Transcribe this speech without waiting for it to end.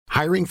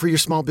Hiring for your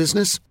small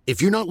business?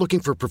 If you're not looking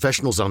for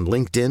professionals on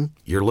LinkedIn,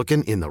 you're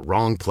looking in the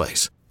wrong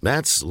place.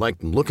 That's like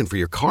looking for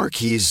your car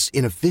keys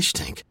in a fish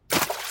tank.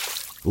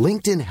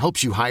 LinkedIn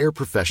helps you hire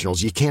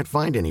professionals you can't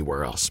find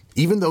anywhere else,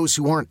 even those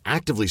who aren't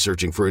actively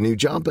searching for a new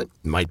job but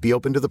might be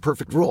open to the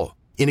perfect role.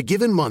 In a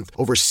given month,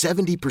 over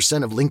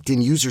 70% of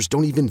LinkedIn users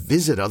don't even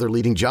visit other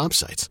leading job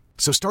sites.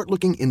 So start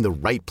looking in the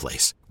right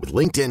place. With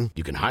LinkedIn,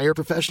 you can hire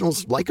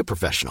professionals like a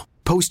professional.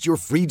 Post your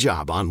free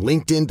job on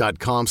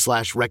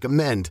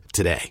linkedin.com/recommend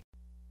today.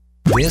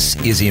 This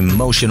is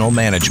Emotional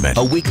Management,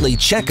 a weekly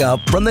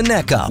checkup from the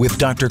neck up with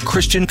Dr.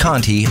 Christian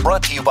Conti,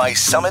 brought to you by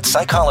Summit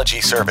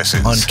Psychology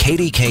Services on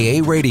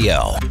KDKA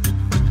Radio.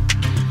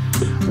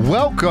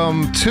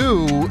 Welcome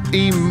to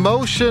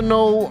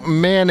Emotional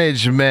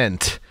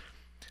Management.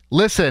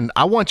 Listen,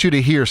 I want you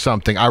to hear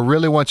something. I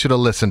really want you to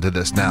listen to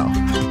this now.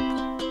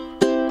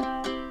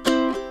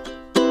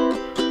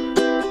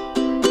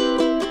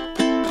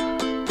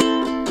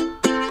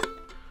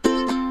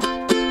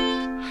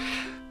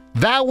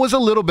 That was a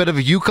little bit of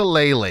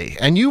ukulele,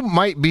 and you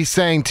might be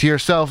saying to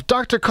yourself,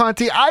 Dr.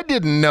 Conti, I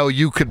didn't know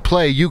you could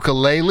play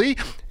ukulele,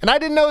 and I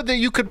didn't know that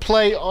you could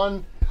play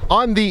on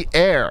the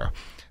air.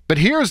 But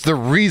here's the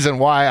reason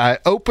why I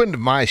opened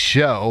my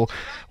show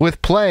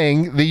with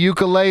playing the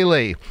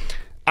ukulele.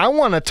 I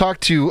want to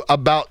talk to you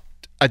about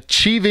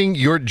achieving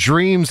your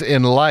dreams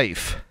in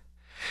life.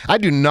 I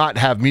do not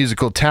have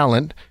musical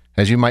talent,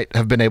 as you might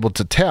have been able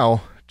to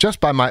tell, just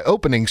by my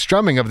opening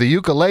strumming of the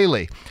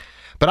ukulele.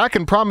 But I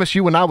can promise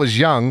you when I was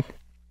young,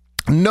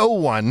 no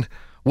one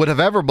would have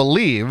ever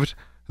believed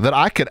that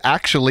I could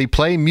actually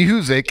play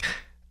music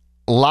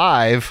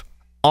live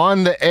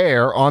on the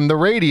air on the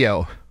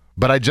radio.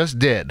 But I just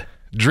did.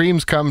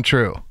 Dreams come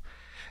true.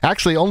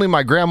 Actually, only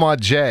my grandma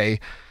Jay,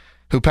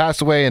 who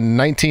passed away in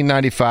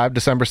 1995,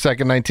 December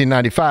 2nd,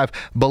 1995,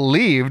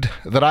 believed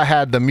that I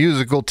had the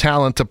musical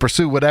talent to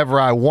pursue whatever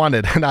I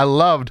wanted. And I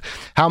loved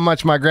how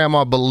much my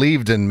grandma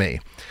believed in me.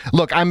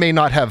 Look, I may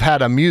not have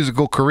had a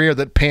musical career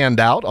that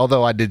panned out,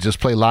 although I did just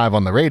play live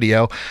on the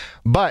radio,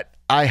 but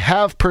I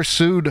have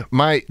pursued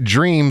my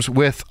dreams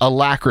with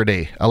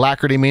alacrity.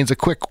 Alacrity means a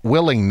quick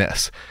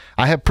willingness.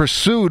 I have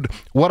pursued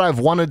what I've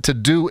wanted to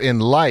do in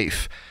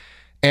life,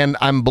 and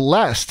I'm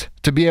blessed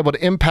to be able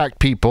to impact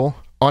people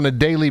on a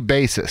daily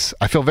basis.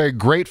 I feel very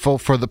grateful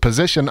for the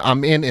position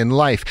I'm in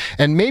life.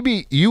 And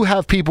maybe you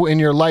have people in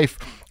your life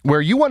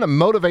where you want to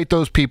motivate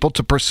those people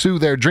to pursue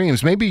their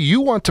dreams. Maybe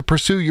you want to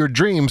pursue your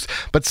dreams,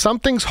 but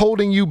something's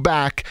holding you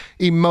back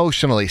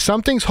emotionally.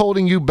 Something's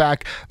holding you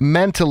back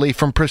mentally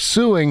from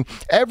pursuing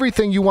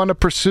everything you want to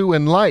pursue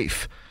in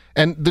life.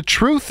 And the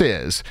truth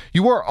is,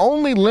 you are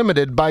only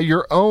limited by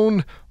your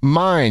own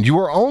mind. You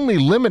are only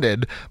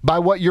limited by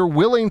what you're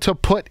willing to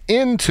put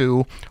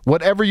into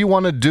whatever you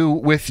want to do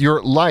with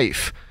your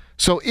life.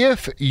 So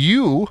if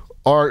you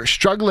are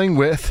struggling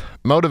with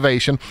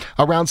motivation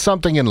around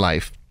something in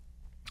life,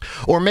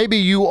 or maybe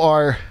you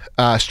are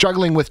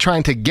struggling with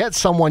trying to get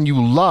someone you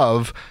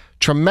love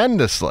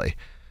tremendously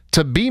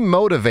to be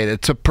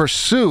motivated to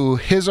pursue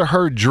his or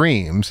her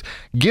dreams,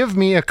 give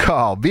me a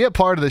call. Be a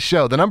part of the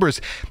show. The number is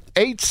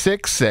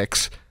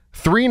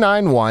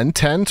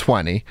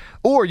 866-391-1020,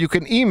 or you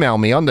can email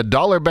me on the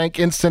Dollar Bank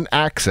Instant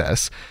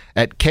Access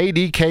at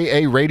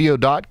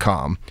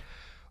kdkaradio.com,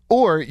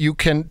 or you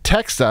can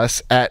text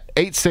us at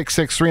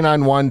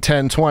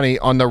 866-391-1020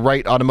 on the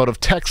Wright Automotive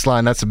text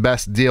line. That's the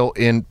best deal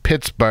in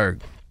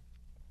Pittsburgh.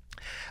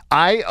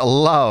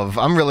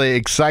 I'm really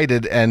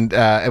excited, and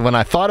when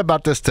I thought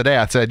about this today,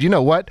 I said, you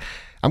know what?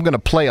 I'm going to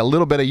play a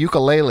little bit of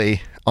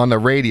ukulele on the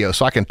radio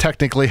so I can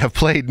technically have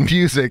played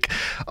music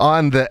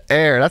on the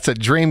air. That's a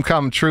dream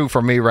come true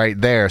for me right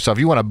there. So if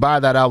you want to buy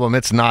that album,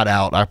 it's not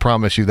out. I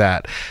promise you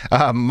that.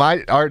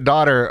 Our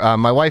daughter,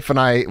 my wife and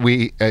I,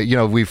 we've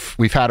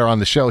had her on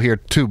the show here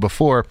too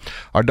before.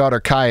 Our daughter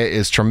Kaya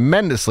is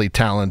tremendously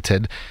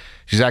talented.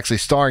 She's actually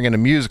starring in a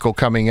musical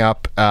coming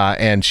up,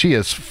 and she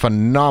is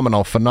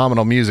phenomenal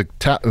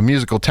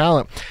musical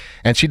talent,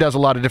 and she does a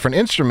lot of different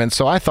instruments.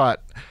 So I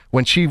thought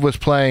when she was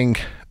playing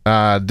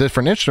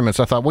different instruments,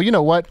 I thought, well, you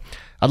know what?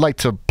 I'd like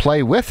to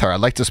play with her.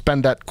 I'd like to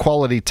spend that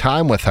quality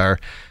time with her.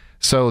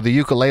 So the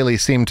ukulele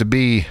seemed to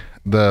be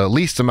the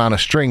least amount of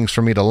strings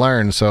for me to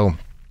learn. So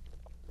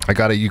I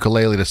got a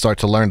ukulele to start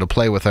to learn to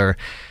play with her,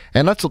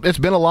 and it's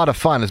been a lot of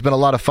fun. It's been a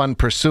lot of fun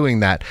pursuing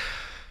that.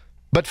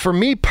 But for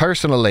me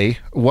personally,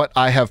 what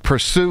I have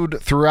pursued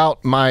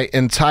throughout my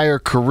entire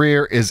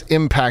career is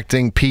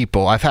impacting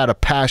people. I've had a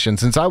passion.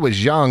 Since I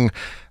was young,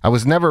 I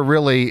was never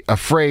really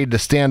afraid to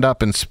stand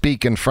up and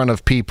speak in front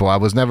of people. I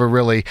was never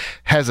really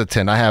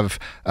hesitant. I have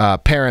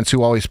parents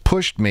who always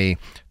pushed me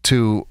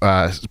to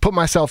put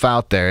myself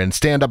out there and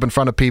stand up in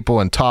front of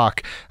people and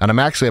talk. And I'm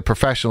actually a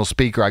professional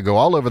speaker. I go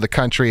all over the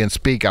country and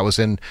speak. I was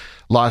in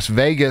Las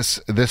Vegas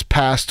this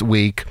past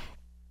week,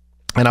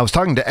 and I was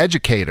talking to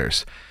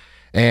educators.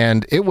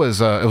 And it was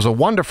a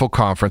wonderful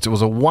conference. It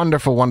was a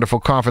wonderful, wonderful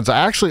conference. I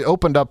actually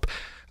opened up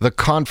the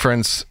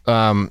conference.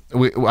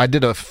 I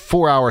did a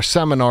 4-hour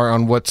seminar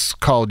on what's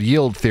called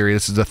yield theory.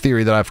 This is a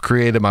theory that I've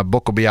created. My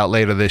book will be out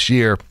later this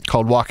year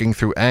called Walking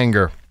Through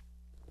Anger.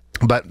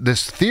 But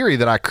this theory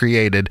that I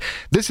created,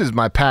 this is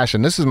my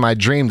passion. This is my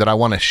dream that I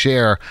want to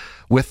share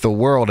with the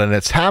world. And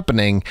it's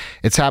happening.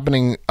 It's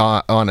happening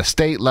on a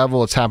state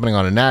level. It's happening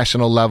on a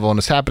national level. And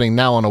it's happening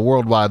now on a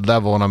worldwide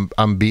level. And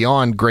I'm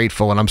beyond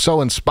grateful. And I'm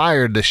so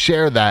inspired to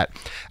share that.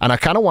 And I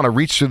kind of want to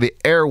reach through the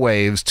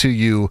airwaves to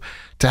you,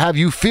 to have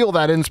you feel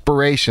that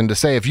inspiration to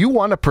say, if you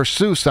want to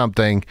pursue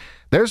something,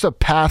 there's a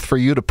path for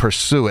you to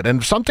pursue it.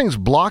 And if something's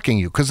blocking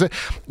you, because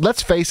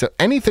let's face it,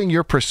 anything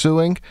you're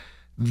pursuing,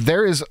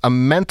 there is a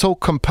mental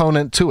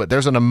component to it.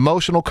 There's an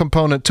emotional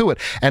component to it.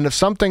 And if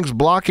something's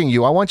blocking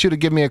you, I want you to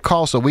give me a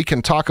call so we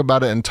can talk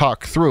about it and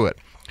talk through it.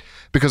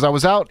 Because I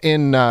was out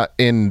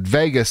in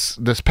Vegas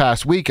this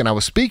past week and I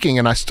was speaking,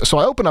 and so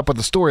I opened up with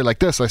a story like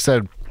this. I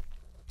said,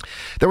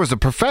 there was a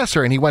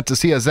professor and he went to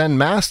see a Zen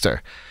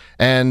master.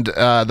 And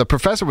the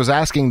professor was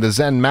asking the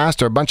Zen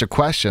master a bunch of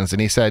questions.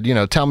 And he said,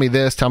 tell me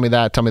this, tell me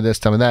that, tell me this,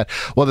 tell me that.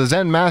 Well, the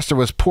Zen master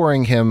was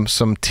pouring him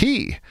some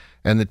tea.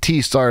 And the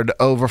tea started to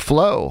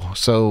overflow.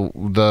 So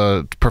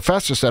the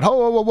professor said,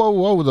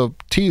 whoa, the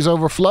tea's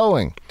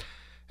overflowing.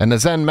 And the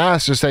Zen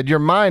master said, your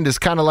mind is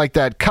kind of like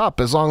that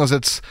cup. As long as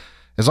it's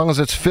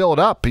filled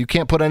up, you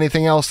can't put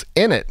anything else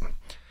in it.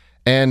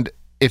 And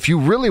if you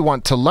really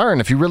want to learn,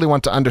 if you really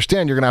want to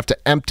understand, you're going to have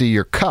to empty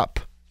your cup.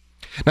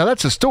 Now,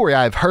 that's a story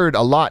I've heard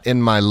a lot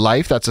in my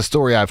life. That's a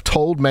story I've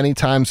told many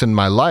times in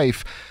my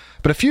life.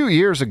 But a few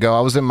years ago,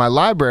 I was in my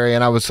library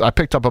and I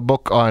picked up a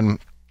book on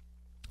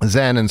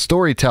Zen and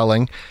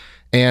storytelling,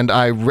 and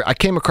I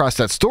came across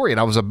that story, and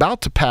I was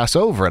about to pass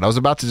over it. I was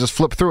about to just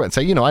flip through it and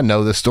say, I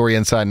know this story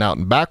inside and out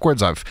and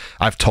backwards.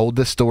 I've told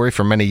this story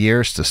for many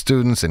years to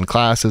students in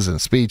classes and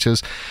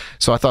speeches.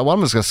 So I thought, well,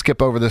 I'm just going to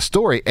skip over this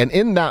story. And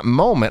in that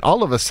moment,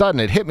 all of a sudden,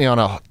 it hit me on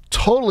a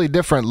totally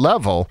different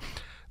level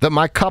that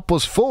my cup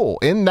was full.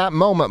 In that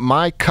moment,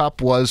 my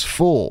cup was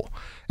full,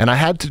 and I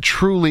had to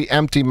truly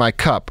empty my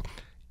cup.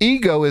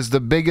 Ego is the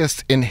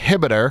biggest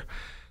inhibitor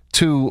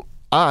to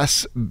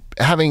us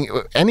having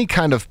any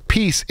kind of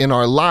peace in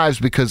our lives,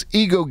 because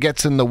ego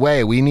gets in the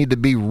way. We need to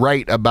be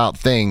right about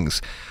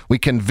things. We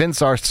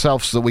convince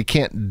ourselves that we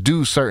can't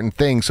do certain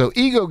things. So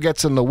ego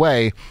gets in the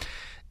way,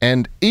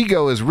 and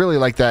ego is really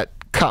like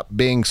that cup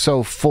being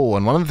so full.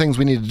 And one of the things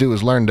we need to do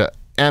is learn to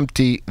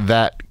empty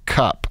that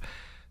cup.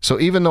 So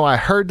even though I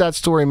heard that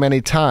story many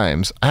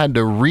times, I had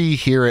to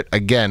rehear it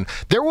again.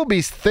 There will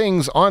be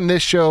things on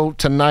this show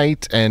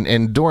tonight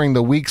and during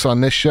the weeks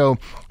on this show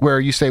where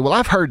you say, well,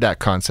 I've heard that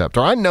concept,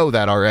 or I know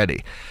that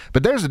already.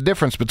 But there's a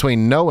difference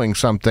between knowing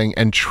something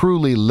and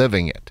truly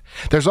living it.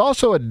 There's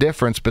also a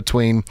difference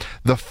between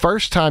the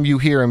first time you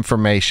hear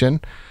information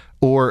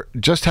or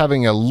just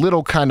having a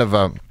little kind of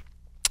a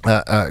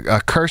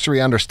cursory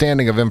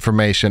understanding of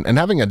information and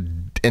having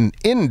an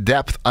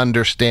in-depth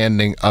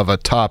understanding of a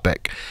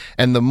topic.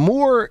 And the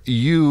more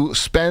you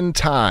spend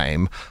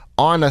time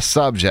on a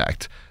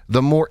subject,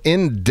 the more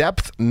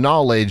in-depth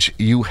knowledge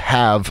you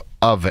have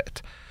of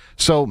it.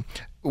 So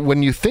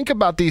when you think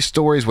about these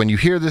stories, when you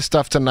hear this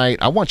stuff tonight,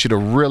 I want you to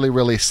really,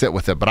 really sit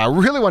with it. But I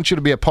really want you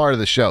to be a part of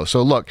the show.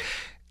 So look,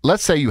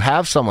 let's say you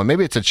have someone,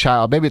 maybe it's a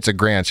child, maybe it's a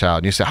grandchild,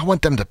 and you say, I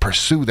want them to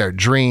pursue their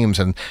dreams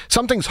and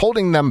something's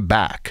holding them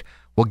back.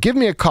 Well, give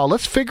me a call.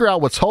 Let's figure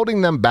out what's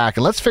holding them back,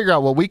 and let's figure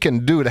out what we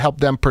can do to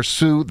help them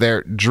pursue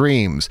their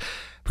dreams.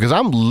 Because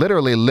I'm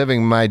literally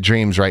living my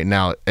dreams right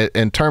now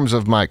in terms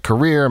of my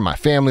career, my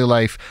family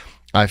life.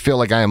 I feel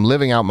like I am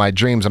living out my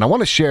dreams, and I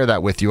want to share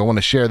that with you. I want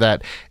to share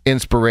that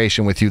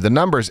inspiration with you. The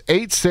number is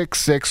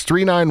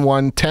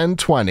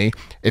 866-391-1020.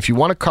 If you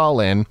want to call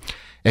in,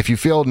 if you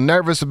feel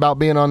nervous about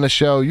being on the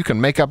show, you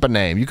can make up a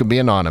name. You can be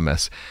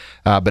anonymous.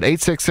 But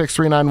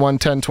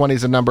 866-391-1020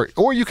 is the number.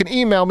 Or you can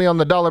email me on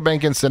the Dollar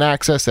Bank Instant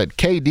Access at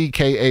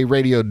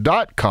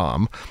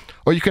kdkaradio.com.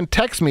 Or you can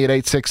text me at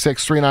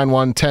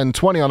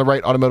 866-391-1020 on the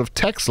Right Automotive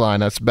text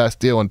line. That's the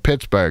best deal in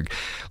Pittsburgh.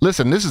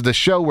 Listen, this is the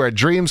show where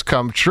dreams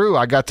come true.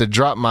 I got to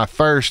drop my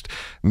first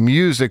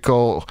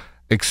musical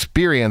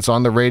experience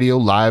on the radio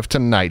live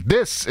tonight.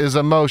 This is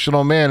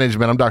Emotional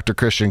Management. I'm Dr.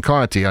 Christian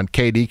Conti on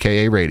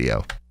KDKA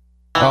Radio.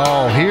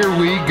 Oh, here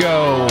we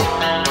go.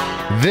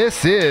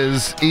 This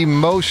is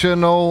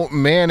Emotional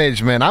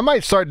Management. I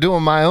might start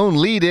doing my own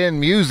lead-in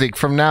music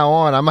from now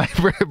on. I might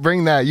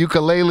bring that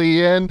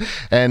ukulele in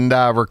and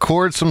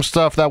record some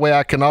stuff. That way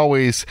I can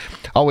always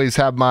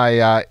have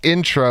my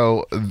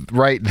intro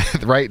right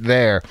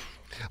there.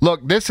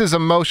 Look, this is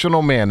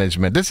Emotional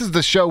Management. This is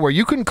the show where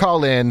you can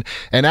call in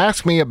and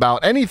ask me about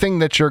anything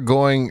that you're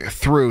going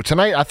through.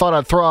 Tonight, I thought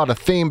I'd throw out a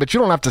theme, but you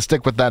don't have to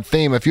stick with that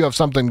theme. If you have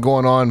something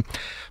going on,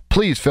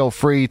 please feel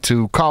free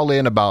to call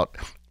in about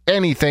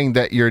anything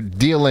that you're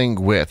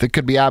dealing with. It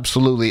could be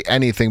absolutely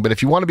anything, but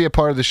if you want to be a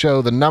part of the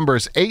show, the number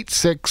is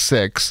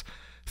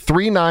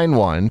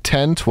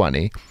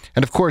 866-391-1020.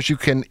 And of course, you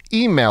can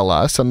email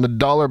us on the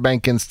Dollar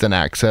Bank Instant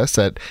Access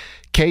at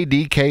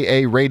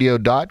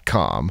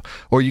kdkaradio.com,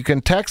 or you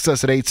can text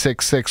us at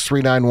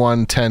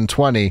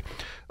 866-391-1020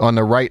 on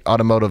the Right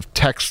Automotive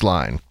text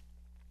line.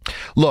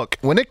 Look,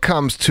 when it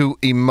comes to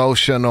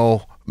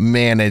emotional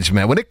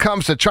management. When it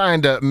comes to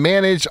trying to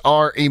manage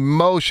our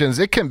emotions,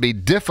 it can be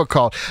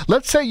difficult.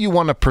 Let's say you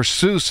want to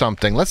pursue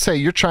something. Let's say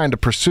you're trying to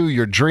pursue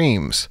your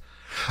dreams.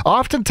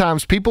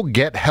 Oftentimes, people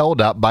get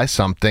held up by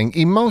something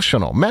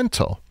emotional,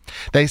 mental.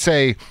 They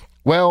say,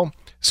 well,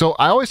 so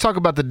I always talk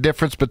about the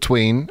difference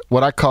between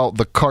what I call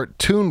the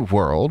cartoon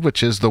world,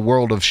 which is the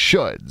world of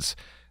shoulds.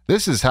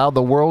 This is how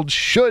the world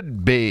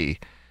should be.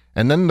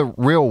 And then the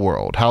real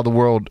world, how the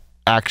world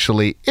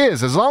actually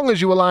is. As long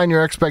as you align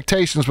your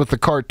expectations with the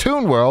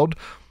cartoon world,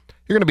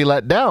 you're going to be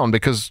let down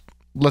because,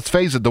 let's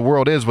face it, the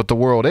world is what the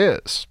world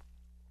is.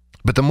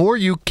 But the more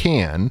you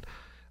can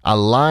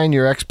align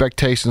your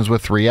expectations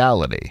with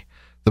reality,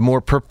 the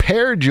more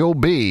prepared you'll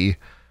be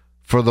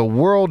for the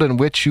world in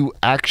which you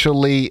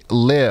actually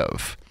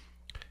live.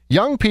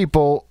 Young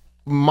people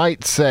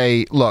might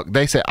say, look,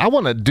 they say, I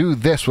want to do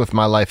this with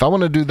my life. I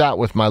want to do that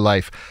with my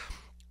life.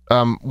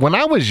 When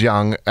I was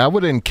young, I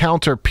would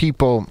encounter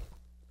people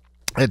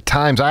at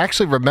times. I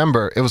actually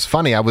remember, it was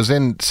funny, I was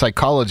in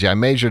psychology. I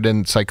majored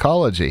in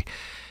psychology.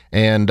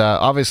 And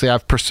obviously,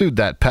 I've pursued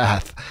that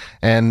path.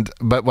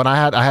 But when I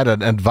had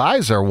an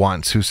advisor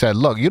once who said,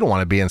 "Look, you don't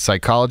want to be in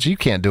psychology. You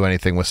can't do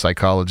anything with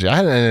psychology."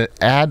 I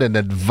had an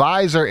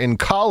advisor in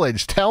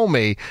college tell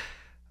me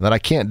that I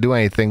can't do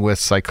anything with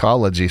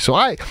psychology. So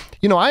I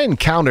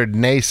encountered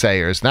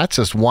naysayers. And that's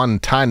just one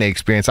tiny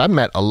experience. I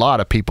met a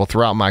lot of people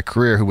throughout my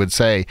career who would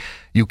say,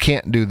 "You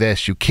can't do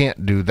this. You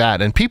can't do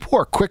that." And people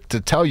are quick to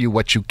tell you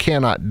what you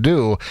cannot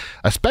do,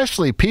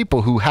 especially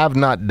people who have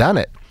not done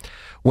it.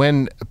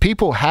 When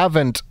people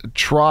haven't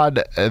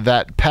trod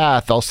that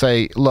path, they'll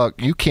say,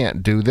 look, you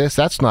can't do this.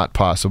 That's not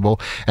possible.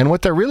 And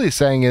what they're really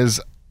saying is,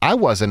 I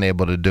wasn't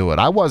able to do it.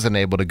 I wasn't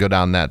able to go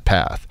down that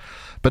path.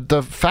 But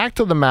the fact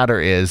of the matter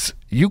is,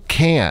 you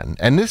can.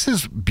 And this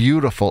is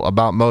beautiful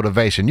about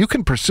motivation. You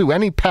can pursue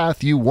any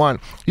path you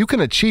want. You can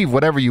achieve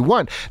whatever you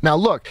want. Now,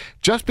 look,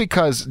 just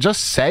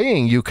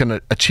saying you can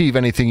achieve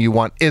anything you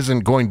want isn't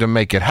going to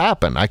make it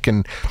happen. I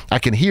can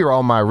hear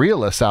all my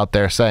realists out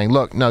there saying,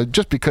 look, no,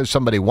 just because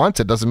somebody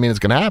wants it doesn't mean it's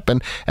going to happen.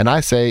 And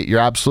I say,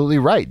 you're absolutely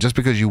right. Just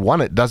because you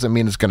want it doesn't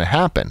mean it's going to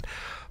happen.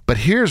 But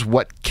here's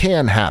what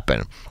can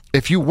happen.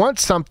 If you want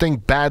something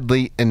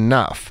badly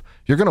enough,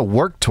 you're going to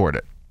work toward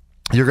it.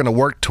 You're going to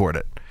work toward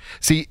it.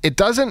 See, it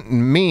doesn't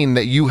mean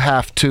that you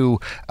have to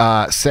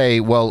say,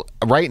 well,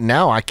 right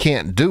now I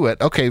can't do it.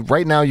 Okay,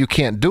 right now you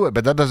can't do it,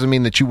 but that doesn't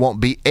mean that you won't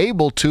be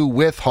able to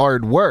with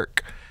hard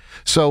work.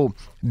 So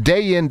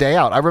day in, day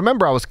out. I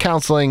remember I was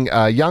counseling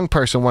a young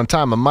person one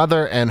time, a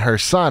mother and her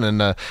son, and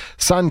the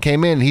son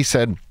came in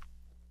and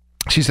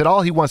she said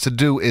all he wants to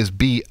do is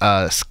be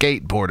a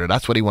skateboarder.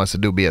 That's what he wants to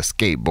do, be a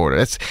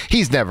skateboarder.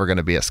 He's never going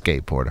to be a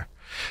skateboarder.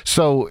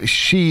 So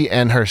she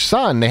and her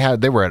son,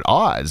 they were at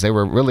odds. They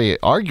were really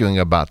arguing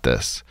about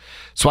this.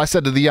 So I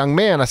said to the young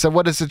man, I said,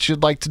 what is it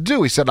you'd like to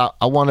do? He said,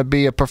 I want to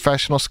be a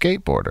professional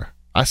skateboarder.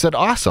 I said,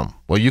 awesome.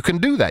 Well, you can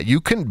do that.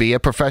 You can be a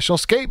professional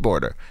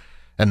skateboarder.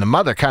 And the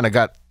mother kind of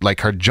got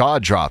like her jaw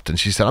dropped. And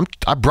she said,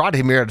 I brought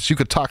him here so you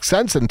could talk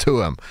sense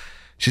into him.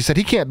 She said,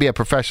 he can't be a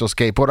professional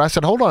skateboarder. I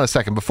said, hold on a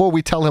second. Before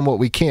we tell him what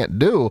we can't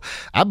do,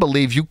 I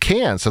believe you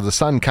can. So the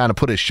son kind of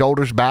put his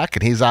shoulders back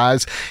and his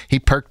eyes, he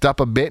perked up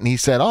a bit and he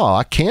said, oh,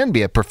 I can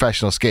be a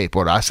professional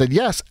skateboarder. I said,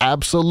 yes,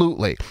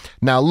 absolutely.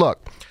 Now,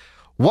 look,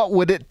 what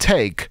would it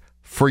take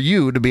for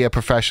you to be a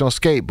professional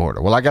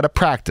skateboarder? Well, I got to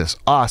practice.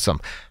 Awesome.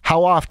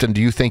 How often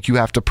do you think you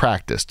have to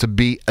practice to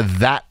be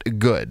that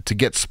good, to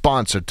get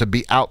sponsored, to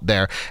be out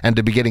there and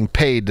to be getting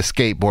paid to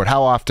skateboard?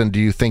 How often do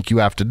you think you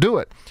have to do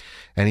it?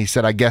 And he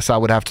said, I guess I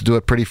would have to do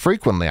it pretty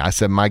frequently. I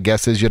said, my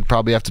guess is you'd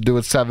probably have to do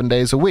it 7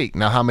 days a week.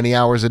 Now, how many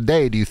hours a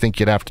day do you think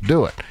you'd have to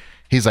do it?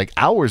 He's like,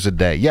 hours a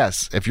day.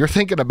 Yes, if you're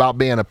thinking about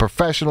being a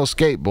professional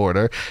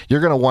skateboarder,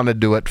 you're going to want to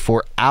do it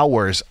for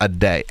hours a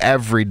day,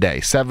 every day,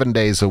 7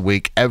 days a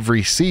week,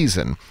 every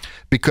season.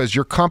 Because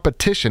your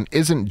competition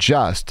isn't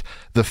just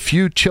the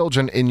few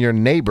children in your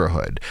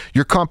neighborhood.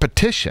 Your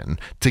competition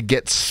to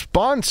get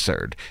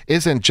sponsored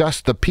isn't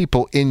just the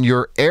people in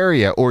your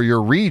area or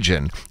your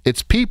region.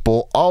 It's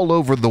people all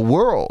over the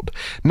world.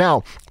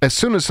 Now, as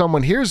soon as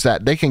someone hears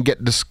that, they can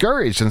get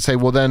discouraged and say,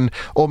 well then,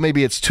 oh,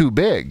 maybe it's too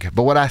big.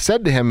 But what I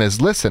said to him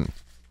is, listen,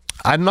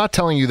 I'm not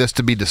telling you this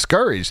to be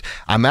discouraged.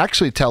 I'm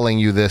actually telling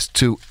you this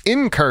to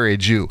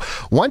encourage you.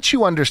 Once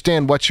you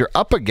understand what you're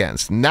up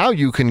against, now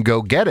you can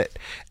go get it.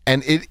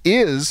 And it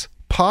is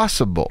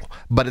possible,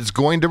 but it's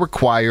going to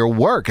require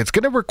work. It's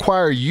going to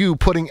require you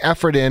putting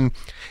effort in,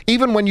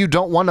 even when you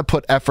don't want to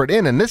put effort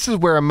in. And this is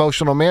where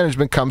emotional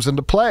management comes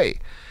into play,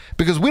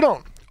 because we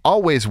don't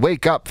always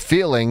wake up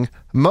feeling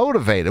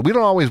motivated. We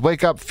don't always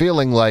wake up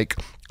feeling like,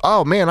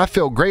 oh man, I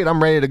feel great.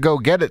 I'm ready to go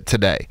get it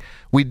today.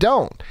 We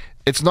don't.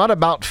 It's not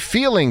about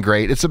feeling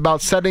great. It's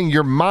about setting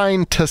your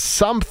mind to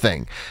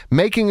something,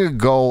 making a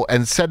goal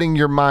and setting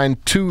your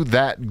mind to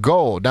that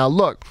goal. Now,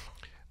 look,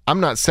 I'm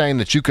not saying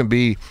that you can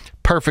be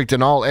perfect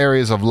in all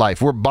areas of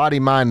life. We're body,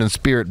 mind, and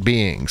spirit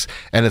beings.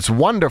 And it's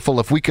wonderful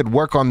if we could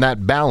work on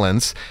that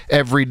balance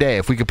every day.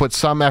 If we could put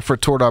some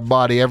effort toward our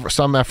body,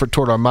 some effort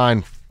toward our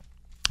mind,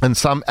 and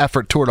some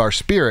effort toward our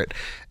spirit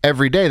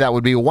every day, that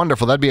would be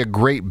wonderful. That'd be a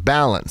great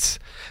balance.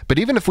 But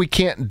even if we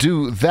can't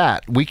do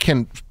that, we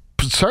can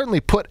certainly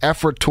put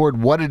effort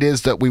toward what it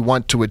is that we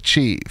want to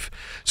achieve.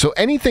 So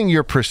anything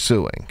you're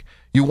pursuing,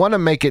 you want to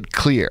make it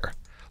clear.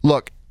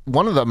 Look,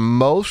 one of the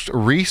most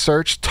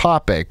researched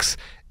topics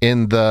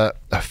in the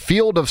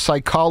field of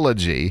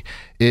psychology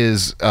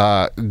is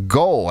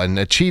goal and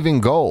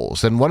achieving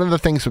goals. And one of the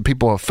things that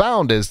people have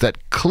found is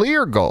that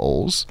clear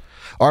goals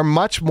are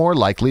much more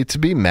likely to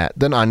be met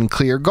than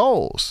unclear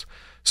goals.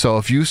 So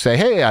if you say,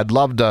 hey, I'd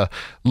love to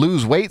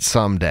lose weight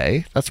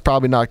someday, that's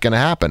probably not going to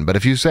happen. But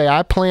if you say,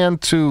 I plan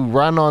to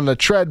run on the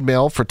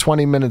treadmill for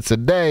 20 minutes a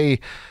day,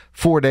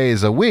 4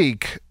 days a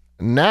week,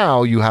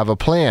 now you have a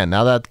plan.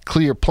 Now that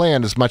clear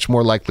plan is much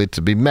more likely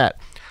to be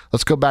met.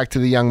 Let's go back to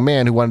the young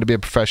man who wanted to be a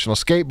professional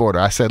skateboarder.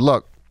 I said,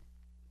 look,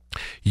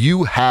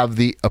 you have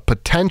the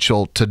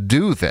potential to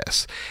do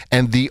this.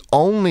 And the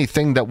only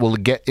thing that will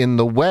get in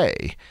the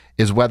way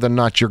is whether or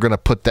not you're going to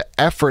put the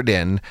effort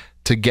in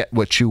to get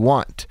what you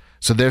want.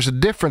 So there's a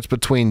difference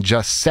between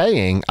just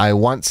saying, I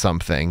want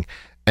something,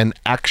 and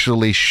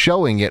actually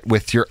showing it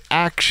with your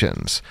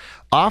actions.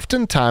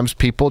 Oftentimes,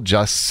 people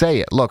just say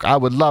it. Look, I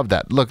would love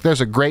that. Look, there's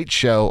a great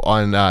show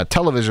on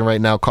television right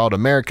now called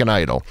American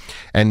Idol.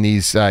 And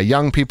these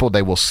young people,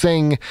 they will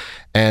sing,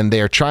 and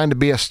they are trying to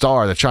be a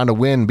star. They're trying to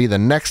win, be the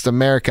next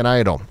American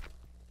Idol.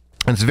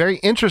 And it's very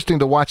interesting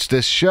to watch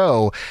this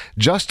show,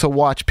 just to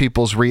watch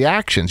people's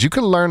reactions. You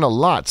can learn a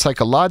lot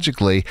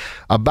psychologically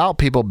about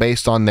people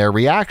based on their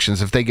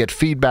reactions. If they get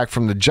feedback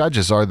from the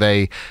judges, are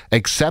they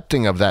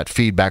accepting of that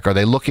feedback? Are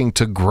they looking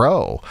to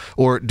grow?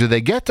 Or do they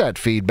get that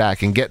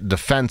feedback and get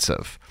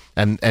defensive?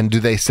 And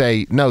do they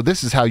say, no,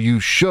 this is how you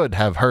should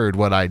have heard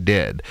what I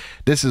did.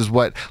 This is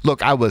what,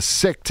 look, I was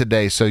sick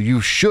today, so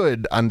you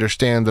should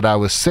understand that I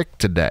was sick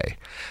today.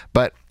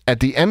 But at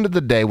the end of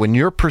the day, when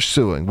you're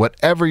pursuing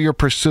whatever you're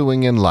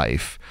pursuing in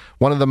life,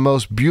 one of the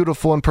most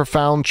beautiful and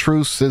profound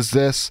truths is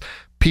this: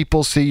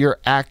 people see your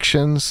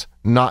actions,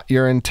 not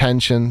your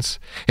intentions.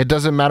 It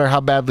doesn't matter how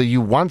badly you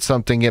want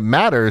something. It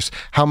matters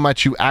how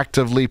much you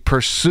actively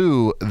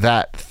pursue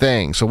that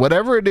thing. So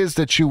whatever it is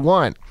that you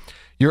want,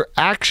 your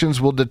actions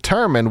will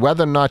determine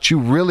whether or not you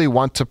really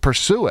want to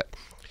pursue it.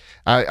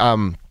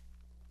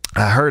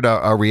 I heard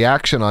a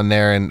reaction on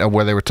there, and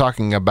where they were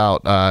talking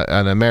about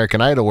an American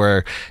Idol, where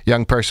a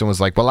young person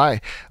was like, well, I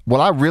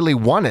really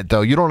want it,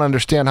 though. You don't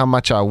understand how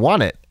much I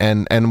want it.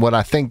 And what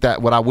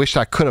I wish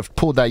I could have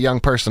pulled that young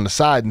person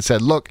aside and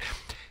said, look,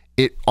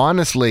 it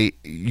honestly,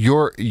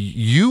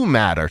 you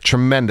matter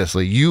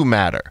tremendously. You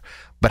matter.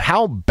 But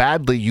how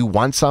badly you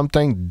want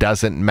something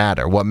doesn't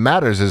matter. What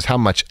matters is how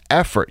much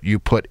effort you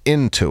put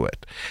into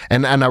it.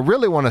 And I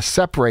really want to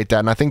separate that,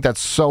 and I think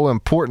that's so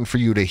important for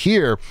you to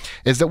hear,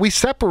 is that we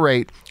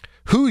separate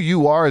who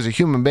you are as a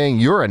human being.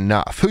 You're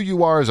enough. Who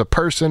you are as a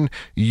person,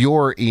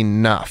 you're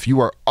enough. You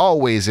are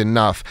always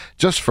enough.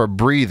 Just for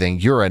breathing,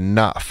 you're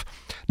enough.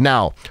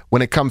 Now,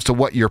 when it comes to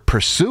what you're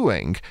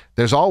pursuing,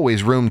 there's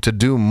always room to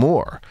do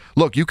more.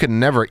 Look, you can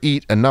never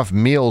eat enough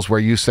meals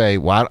where you say,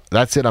 well,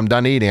 that's it, I'm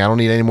done eating. I don't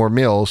need any more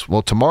meals.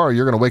 Well, tomorrow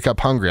you're going to wake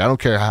up hungry. I don't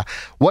care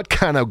what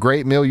kind of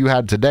great meal you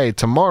had today.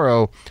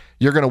 Tomorrow,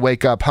 you're going to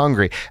wake up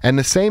hungry. And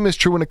the same is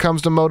true when it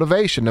comes to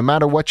motivation. No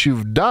matter what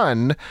you've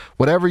done,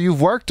 whatever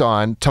you've worked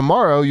on,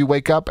 tomorrow you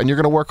wake up and you're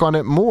going to work on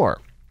it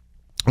more.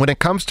 When it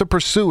comes to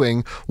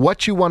pursuing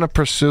what you want to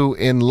pursue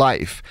in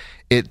life,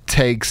 it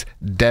takes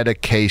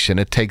dedication.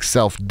 It takes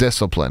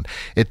self-discipline.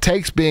 It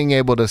takes being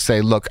able to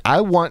say, look, I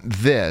want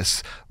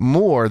this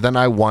more than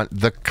I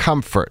want the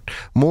comfort,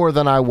 more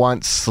than I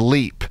want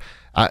sleep.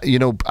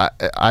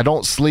 I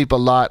don't sleep a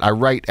lot. I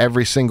write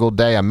every single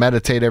day. I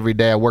meditate every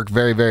day. I work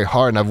very, very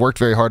hard, and I've worked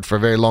very hard for a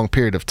very long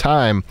period of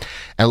time.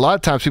 And a lot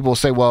of times people will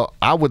say, well,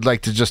 I would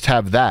like to just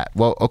have that.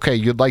 Well, okay,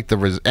 you'd like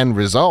the end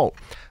result,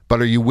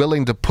 but are you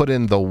willing to put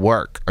in the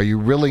work? Are you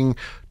willing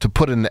to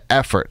put in the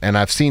effort? And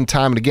I've seen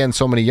time and again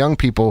so many young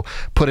people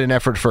put in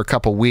effort for a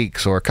couple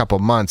weeks or a couple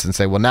months and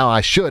say, well, now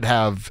I should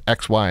have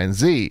X, Y, and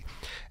Z.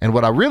 And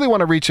what I really want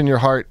to reach in your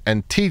heart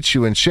and teach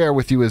you and share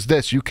with you is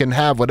this: you can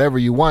have whatever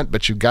you want,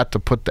 but you got to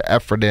put the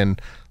effort in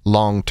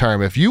long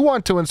term. If you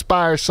want to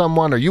inspire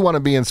someone or you want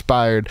to be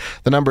inspired,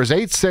 the number is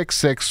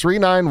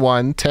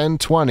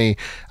 866-391-1020.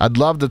 I'd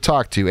love to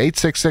talk to you.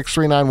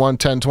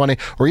 866-391-1020,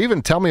 or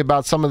even tell me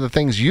about some of the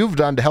things you've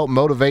done to help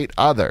motivate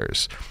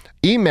others.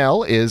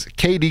 Email is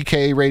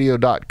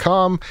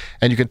kdkaradio.com,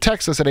 and you can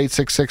text us at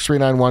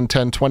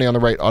 866-391-1020 on the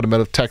right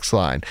automotive text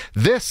line.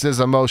 This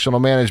is Emotional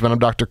Management. I'm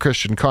Dr.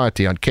 Christian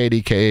Conti on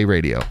KDKA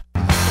Radio.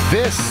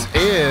 This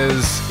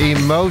is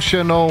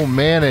Emotional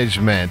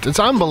Management. It's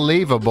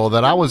unbelievable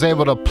that I was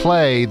able to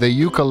play the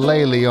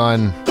ukulele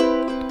on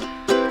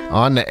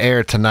the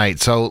air tonight.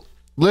 So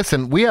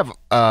listen, we have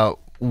a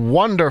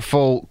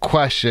wonderful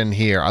question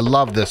here. I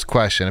love this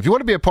question. If you want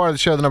to be a part of the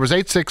show, the number is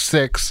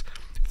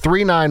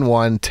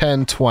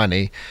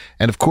 866-391-1020.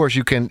 And of course,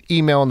 you can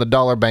email on the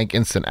Dollar Bank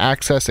Instant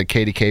Access at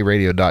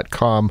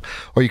kdkradio.com,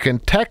 or you can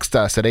text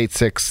us at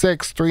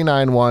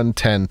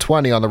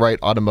 866-391-1020 on the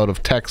right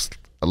automotive text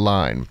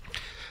line.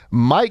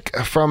 Mike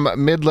from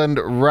Midland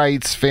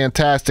writes,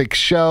 fantastic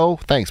show.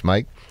 Thanks,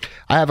 Mike.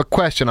 I have a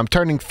question. I'm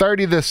turning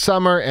 30 this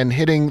summer and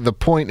hitting the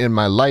point in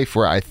my life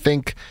where I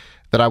think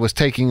that I was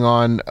taking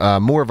on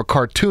more of a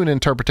cartoon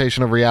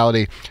interpretation of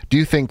reality. Do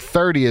you think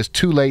 30 is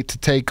too late to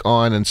take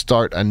on and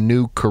start a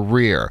new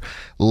career?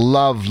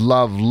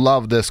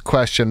 Love this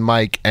question,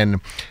 Mike.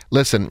 And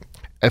listen,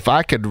 if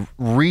I could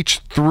reach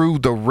through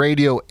the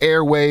radio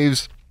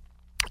airwaves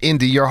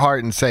into your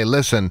heart and say,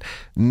 listen,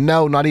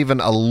 no, not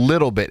even a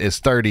little bit is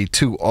 30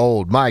 too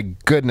old. My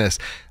goodness,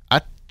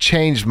 I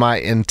changed my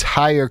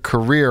entire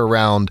career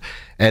around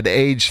at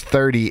age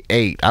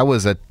 38. I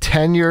was a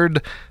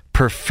tenured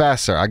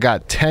professor. I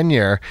got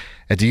tenure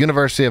at the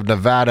University of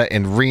Nevada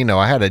in Reno.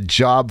 I had a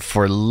job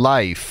for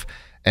life,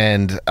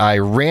 and I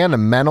ran a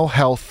mental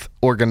health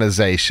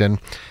organization.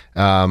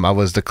 I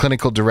was the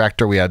clinical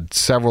director. We had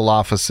several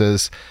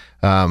offices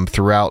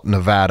throughout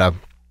Nevada.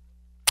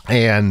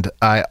 And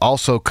I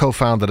also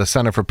co-founded a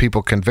center for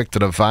people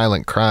convicted of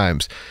violent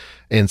crimes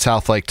in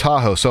South Lake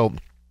Tahoe. So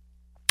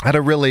I had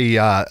a really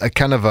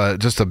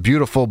just a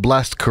beautiful,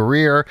 blessed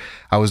career.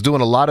 I was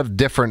doing a lot of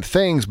different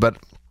things, but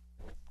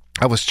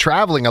I was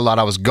traveling a lot.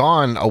 I was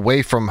gone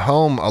away from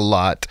home a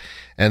lot.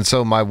 And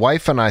so my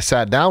wife and I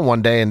sat down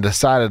one day and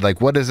decided, like,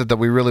 what is it that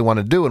we really want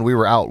to do? And we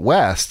were out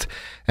west,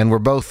 and we're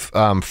both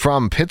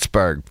from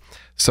Pittsburgh.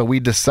 So we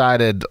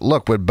decided,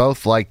 look, we'd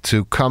both like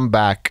to come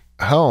back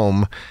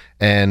home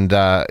and,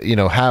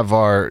 have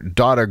our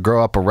daughter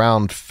grow up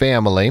around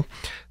family.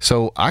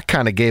 So I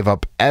kind of gave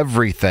up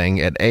everything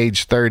at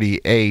age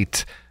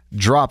 38,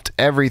 dropped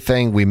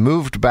everything. We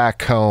moved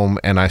back home,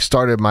 and I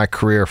started my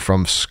career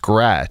from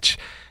scratch.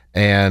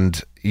 And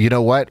you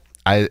know what?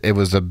 It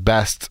was the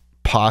best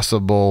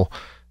possible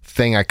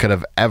thing I could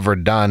have ever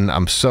done.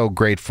 I'm so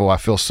grateful. I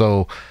feel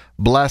so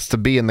blessed to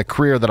be in the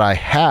career that I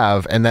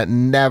have, and that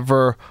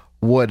never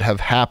would have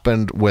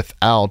happened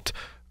without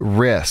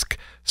risk.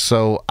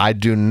 So I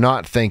do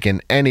not think in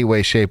any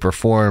way, shape, or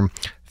form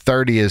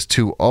 30 is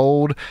too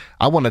old.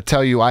 I want to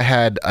tell you, I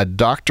had a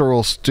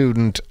doctoral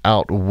student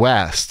out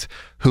west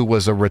who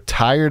was a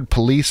retired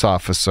police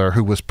officer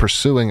who was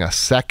pursuing a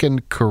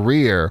second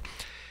career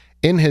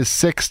in his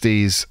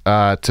 60s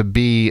to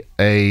be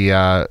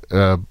a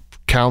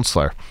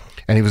counselor.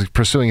 And he was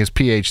pursuing his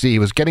PhD. He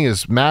was getting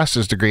his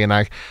master's degree, and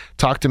I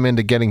talked him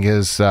into getting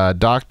his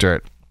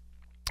doctorate.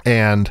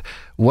 And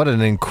what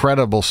an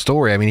incredible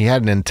story. I mean, he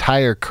had an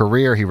entire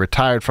career. He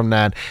retired from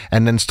that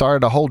and then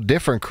started a whole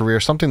different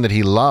career, something that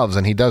he loves,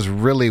 and he does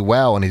really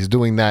well, and he's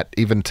doing that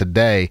even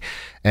today,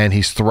 and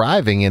he's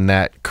thriving in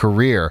that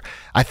career.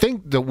 I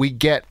think that we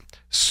get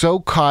so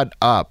caught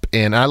up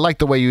in, I like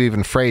the way you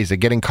even phrased it,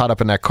 getting caught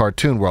up in that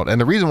cartoon world.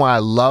 And the reason why I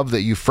love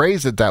that you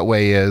phrased it that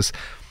way is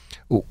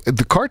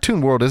the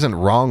cartoon world isn't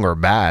wrong or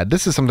bad.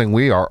 This is something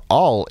we are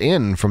all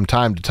in from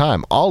time to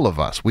time. All of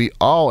us. We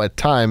all at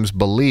times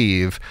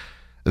believe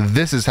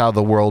this is how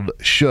the world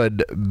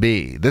should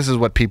be. This is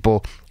what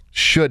people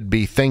should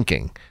be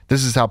thinking.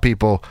 This is how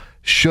people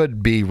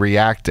should be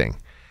reacting.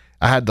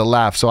 I had to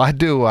laugh. So I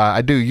do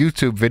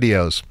YouTube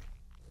videos.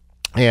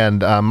 And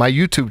my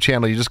YouTube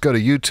channel, you just go to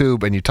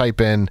YouTube and you type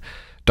in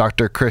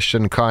Dr.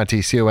 Christian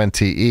Conte,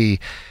 Conte,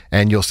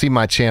 and you'll see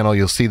my channel.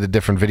 You'll see the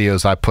different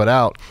videos I put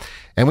out.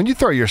 And when you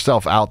throw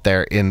yourself out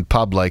there in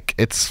public,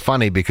 it's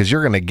funny because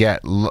you're going to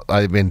get,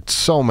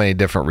 so many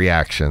different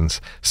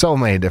reactions.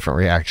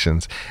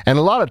 And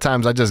a lot of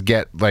times I just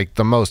get like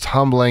the most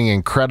humbling,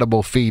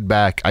 incredible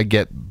feedback. I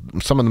get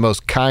some of the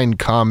most kind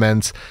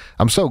comments.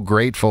 I'm so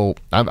grateful.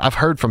 I've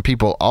heard from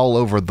people all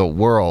over the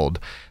world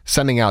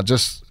sending out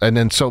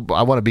so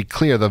I want to be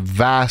clear, the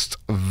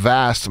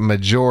vast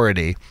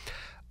majority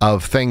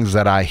of things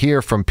that I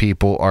hear from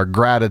people are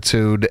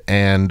gratitude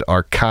and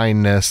are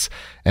kindness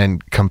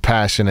and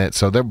compassionate.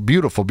 So they're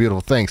beautiful,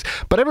 beautiful things.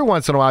 But every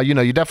once in a while, you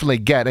definitely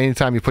get,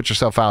 anytime you put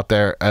yourself out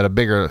there at a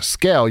bigger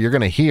scale, you're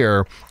going to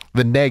hear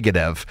the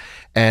negative.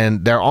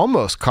 And they're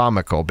almost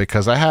comical,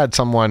 because I had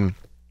someone,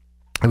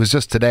 it was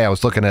just today, I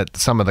was looking at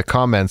some of the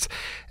comments,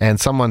 and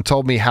someone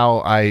told me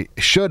how I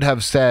should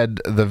have said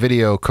the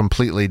video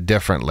completely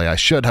differently. I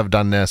should have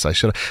done this.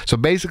 So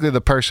basically the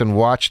person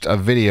watched a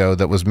video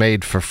that was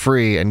made for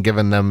free and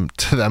given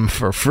to them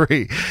for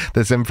free,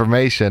 this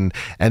information,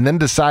 and then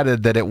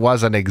decided that it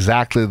wasn't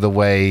exactly the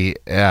way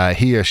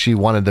he or she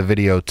wanted the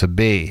video to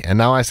be. And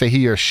now I say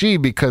he or she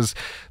because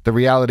the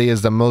reality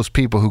is that most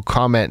people who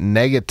comment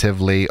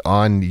negatively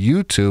on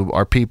YouTube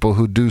are people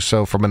who do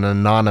so from an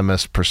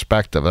anonymous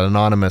perspective, an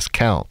anonymous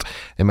count.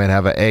 They might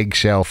have an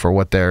eggshell for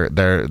what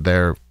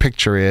their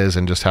picture is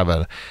and just have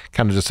a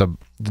kind of just a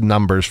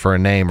numbers for a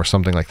name or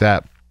something like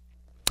that.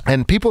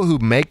 And people who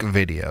make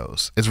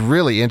videos, it's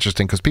really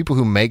interesting because people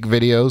who make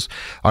videos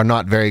are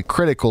not very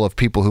critical of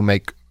people who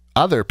make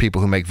other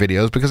people who make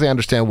videos because they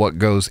understand what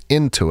goes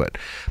into it.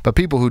 But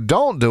people who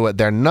don't do it,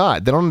 they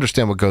don't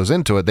understand what goes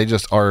into it. They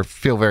just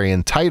feel very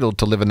entitled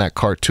to live in that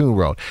cartoon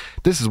world.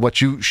 This is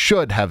what you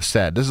should have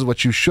said. This is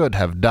what you should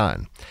have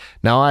done.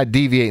 Now, I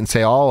deviate and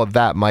say all of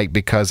that, Mike,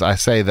 because I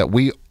say that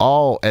we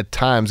all at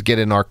times get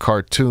in our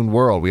cartoon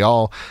world. We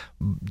all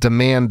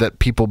demand that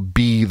people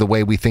be the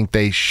way we think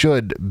they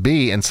should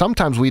be. And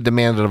sometimes we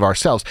demand it of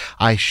ourselves.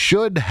 I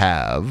should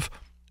have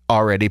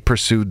already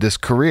pursued this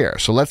career.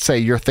 So let's say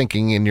you're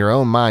thinking in your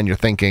own mind, you're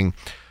thinking,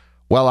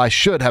 well, I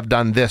should have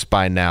done this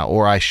by now,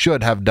 or I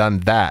should have done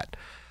that.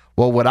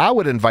 Well, what I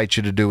would invite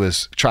you to do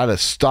is try to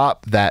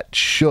stop that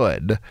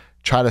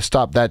try to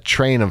stop that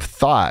train of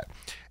thought,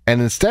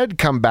 and instead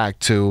come back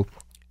to,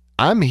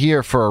 I'm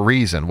here for a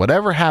reason.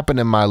 Whatever happened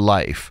in my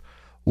life,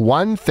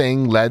 one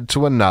thing led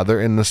to another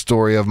in the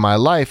story of my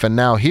life, and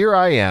now here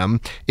I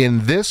am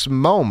in this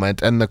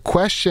moment, and the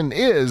question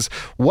is,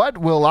 what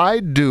will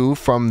I do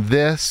from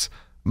this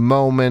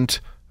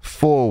moment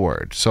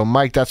forward? So,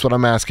 Mike, that's what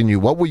I'm asking you.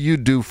 What will you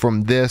do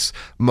from this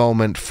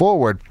moment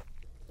forward?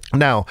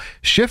 Now,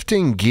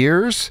 shifting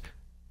gears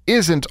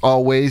isn't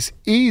always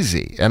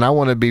easy, and I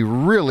want to be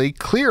really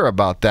clear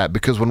about that,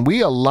 because when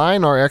we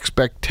align our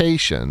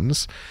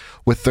expectations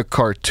with the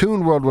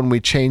cartoon world, when we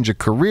change a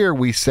career,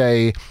 we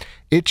say,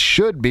 it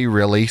should be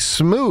really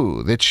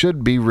smooth. It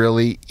should be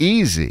really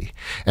easy.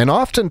 And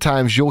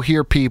oftentimes you'll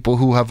hear people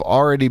who have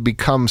already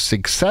become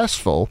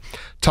successful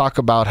talk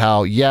about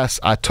how,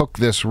 yes, I took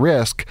this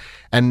risk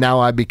and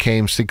now I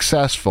became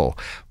successful.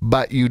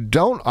 But you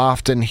don't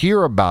often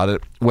hear about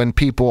it when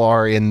people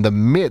are in the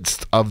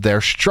midst of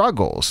their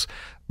struggles.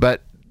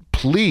 But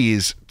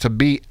please, to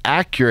be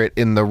accurate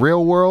in the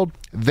real world,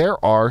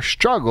 there are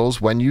struggles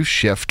when you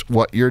shift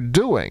what you're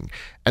doing.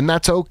 And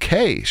that's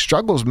okay.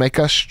 Struggles make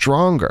us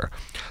stronger.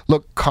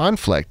 Look,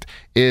 conflict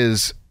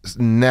is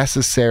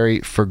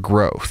necessary for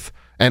growth.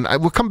 And I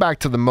will come back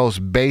to the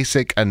most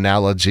basic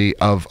analogy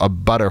of a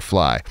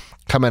butterfly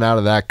coming out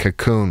of that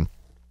cocoon.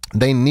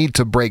 They need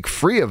to break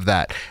free of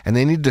that, and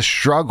they need to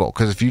struggle,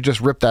 because if you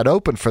just rip that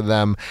open for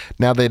them,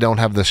 now they don't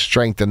have the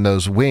strength in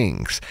those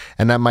wings.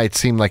 And that might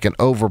seem like an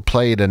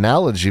overplayed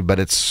analogy, but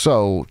it's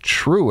so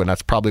true, and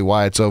that's probably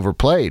why it's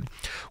overplayed.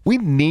 We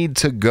need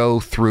to go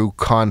through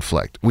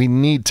conflict. We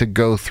need to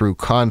go through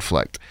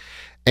conflict.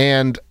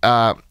 And,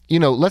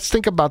 let's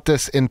think about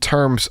this in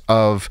terms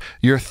of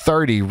you're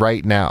 30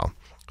 right now.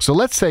 So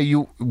let's say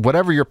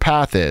whatever your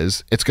path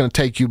is, it's going to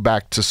take you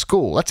back to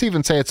school. Let's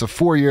even say it's a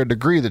 4-year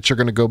degree that you're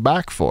going to go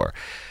back for.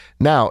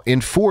 Now, in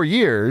 4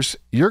 years,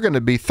 you're going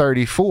to be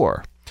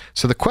 34.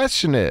 So the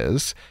question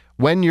is,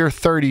 when you're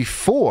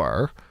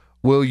 34,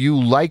 will you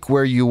like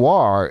where you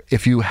are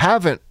if you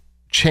haven't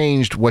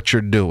changed what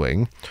you're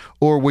doing?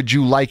 Or would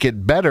you like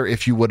it better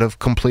if you would have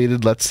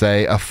completed, let's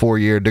say, a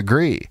 4-year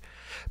degree?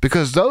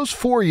 Because those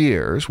 4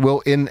 years will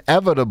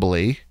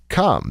inevitably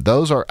come.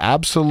 Those are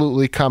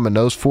absolutely coming,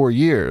 those 4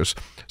 years.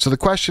 So the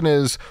question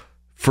is,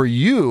 for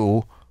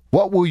you,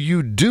 what will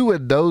you do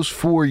in those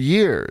 4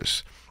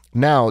 years?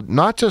 Now,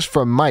 not just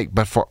for Mike,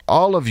 but for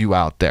all of you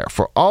out there,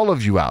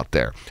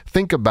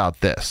 think about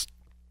this.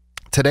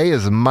 Today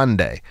is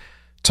Monday.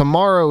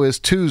 Tomorrow is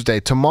Tuesday.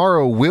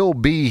 Tomorrow will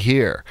be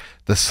here.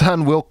 The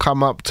sun will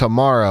come up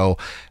tomorrow.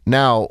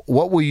 Now,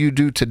 what will you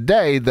do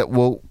today that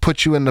will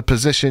put you in the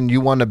position you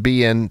want to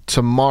be in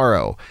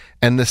tomorrow?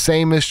 And the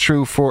same is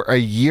true for a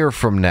year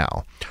from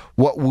now.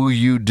 What will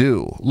you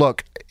do?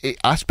 Look,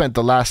 I spent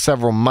the last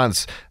several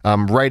months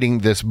writing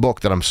this book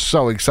that I'm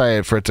so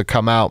excited for it to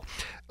come out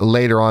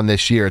later on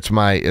this year. It's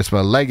my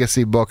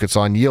legacy book. It's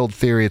on yield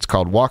theory. It's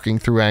called Walking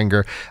Through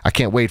Anger. I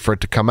can't wait for it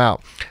to come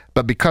out.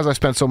 But because I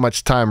spent so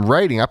much time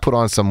writing, I put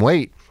on some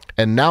weight.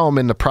 And now I'm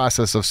in the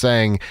process of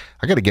saying,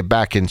 I got to get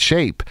back in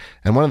shape.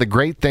 And one of the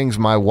great things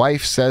my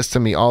wife says to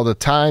me all the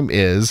time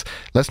is,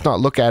 let's not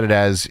look at it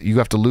as you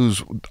have to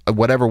lose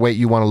whatever weight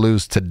you want to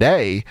lose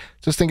today.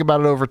 Just think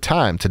about it over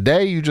time.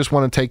 Today, you just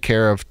want to take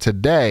care of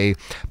today,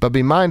 but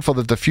be mindful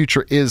that the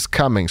future is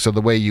coming. So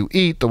the way you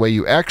eat, the way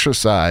you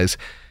exercise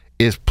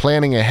is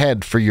planning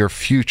ahead for your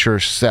future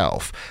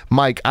self.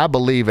 Mike, I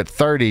believe at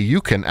 30, you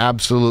can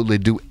absolutely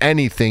do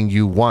anything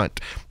you want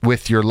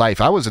with your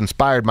life. I was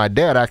inspired. My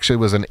dad actually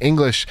was an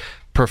English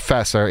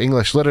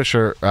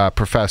literature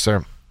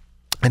professor.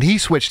 And he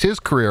switched his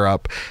career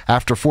up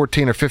after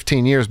 14 or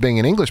 15 years being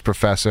an English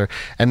professor,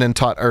 and then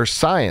taught earth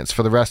science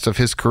for the rest of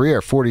his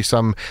career, 40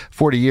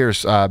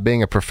 years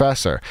being a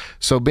professor.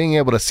 So being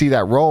able to see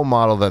that role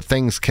model that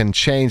things can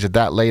change at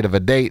that late of a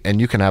date and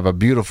you can have a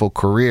beautiful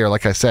career,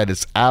 like I said,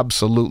 it's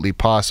absolutely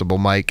possible,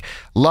 Mike.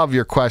 Love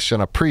your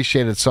question.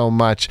 Appreciate it so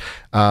much.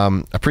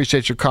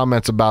 Appreciate your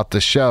comments about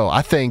the show.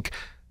 I think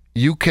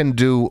you can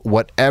do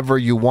whatever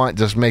you want.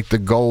 Just make the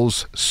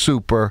goals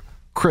super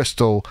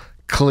crystal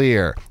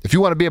clear. If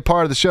you want to be a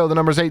part of the show, the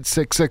number is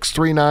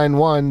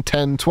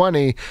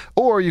 866-391-1020,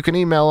 or you can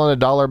email on a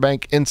Dollar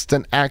Bank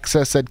Instant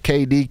Access at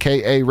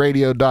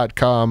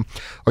kdkaradio.com,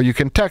 or you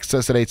can text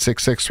us at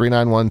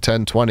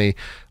 866-391-1020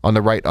 on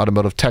the Right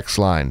Automotive text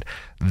line.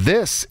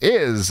 This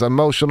is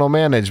Emotional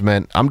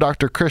Management. I'm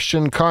Dr.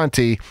 Christian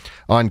Conti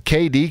on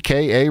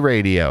KDKA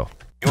Radio.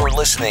 You're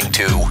listening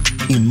to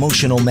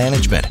Emotional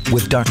Management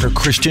with Dr.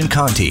 Christian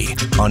Conti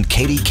on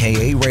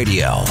KDKA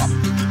Radio.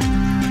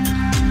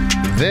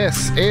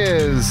 This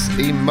is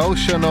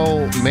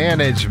Emotional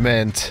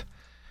Management.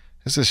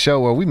 This is a show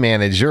where we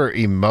manage your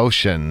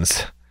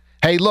emotions.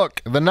 Hey,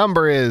 look, the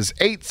number is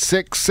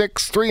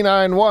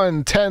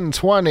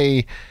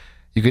 866-391-1020.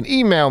 You can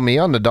email me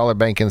on the Dollar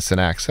Bank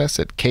Instant Access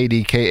at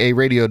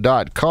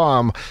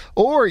kdkaradio.com,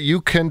 or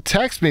you can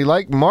text me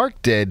like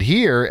Mark did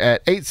here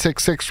at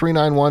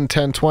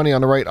 866-391-1020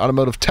 on the Right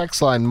Automotive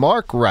text line.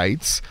 Mark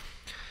writes,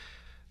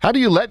 how do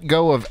you let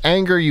go of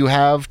anger you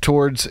have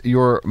towards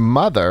your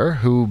mother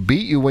who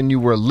beat you when you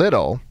were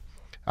little?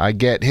 I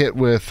get hit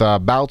with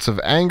bouts of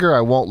anger.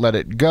 I won't let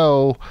it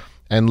go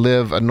and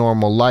live a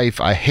normal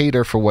life. I hate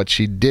her for what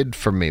she did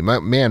for me.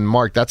 Man,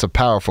 Mark, that's a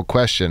powerful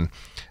question.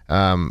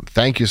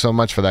 Thank you so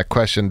much for that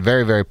question.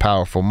 Very, very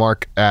powerful.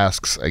 Mark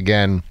asks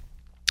again,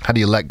 how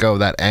do you let go of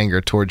that anger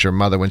towards your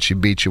mother when she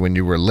beat you when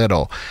you were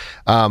little?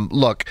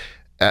 Look,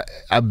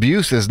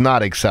 abuse is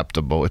not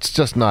acceptable. It's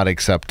just not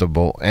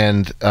acceptable.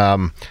 And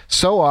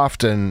so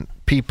often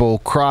people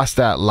cross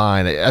that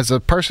line. As a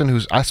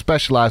person I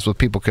specialize with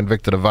people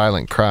convicted of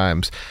violent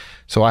crimes,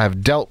 so I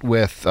have dealt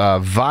with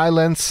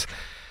violence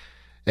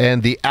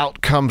and the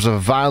outcomes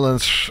of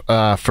violence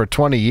for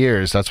 20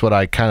 years. That's what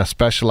I kind of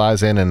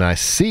specialize in and I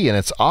see, and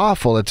it's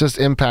awful. It just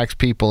impacts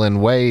people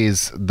in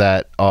ways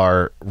that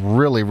are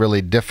really,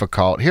 really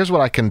difficult. Here's what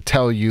I can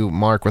tell you,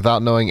 Mark,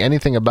 without knowing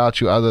anything about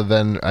you other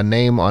than a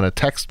name on a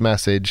text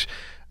message,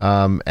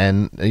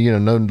 and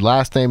no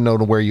last name, no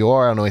where you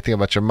are. I don't know anything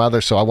about your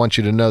mother, so I want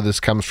you to know this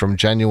comes from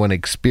genuine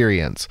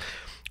experience.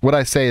 What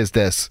I say is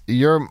this: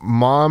 your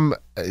mom,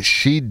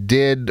 she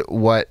did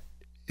the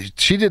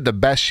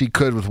best she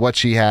could with what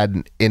she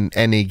had in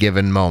any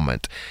given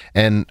moment.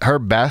 And her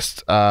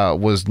best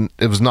was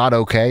not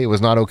okay. It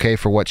was not okay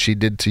for what she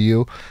did to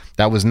you.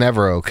 That was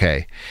never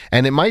okay.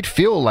 And it might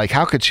feel like,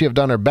 how could she have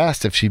done her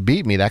best if she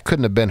beat me? That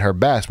couldn't have been her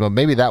best. But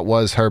maybe that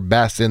was her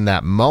best in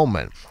that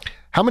moment.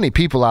 How many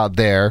people out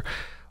there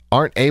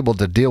aren't able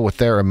to deal with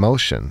their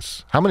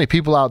emotions? How many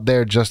people out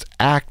there just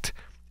act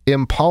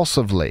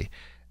impulsively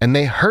and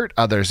they hurt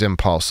others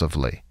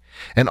impulsively?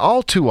 And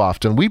all too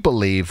often we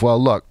believe,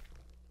 well, look,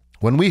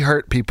 when we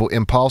hurt people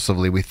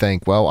impulsively, we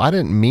think, well, I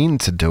didn't mean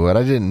to do it.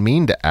 I didn't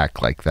mean to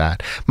act like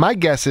that. My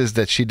guess is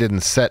that she didn't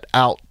set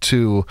out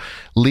to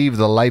leave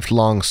the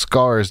lifelong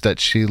scars that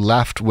she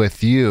left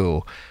with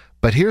you.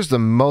 But here's the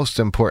most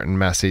important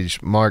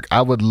message, Mark,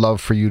 I would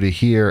love for you to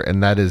hear,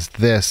 and that is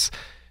this.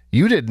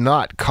 You did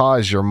not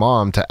cause your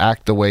mom to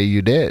act the way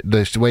she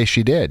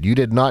did. You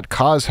did not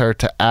cause her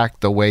to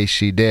act the way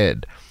she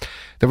did.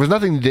 There was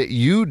nothing that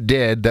you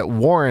did that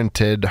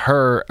warranted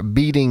her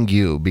beating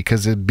you,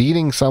 because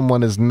beating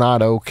someone is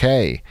not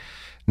okay.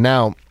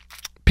 Now,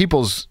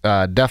 people's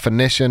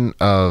definition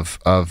of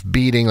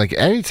beating, like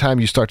anytime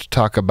you start to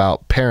talk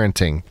about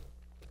parenting,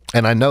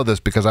 and I know this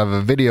because I have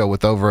a video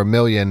with over 1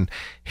 million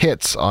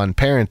hits on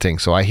parenting,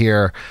 so I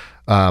hear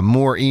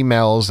more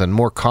emails and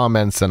more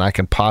comments than I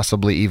can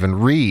possibly even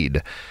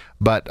read.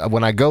 But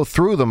when I go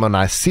through them and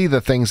I see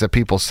the things that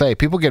people say,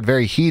 people get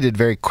very heated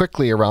very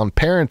quickly around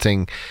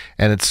parenting.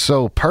 And it's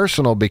so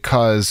personal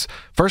because,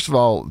 first of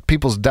all,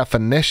 people's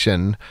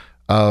definition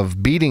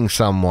of beating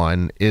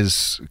someone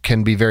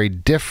can be very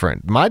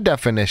different. My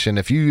definition,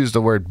 if you use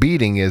the word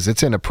beating, is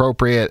it's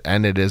inappropriate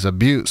and it is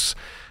abuse.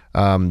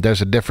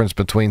 There's a difference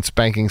between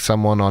spanking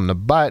someone on the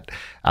butt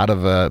out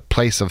of a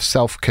place of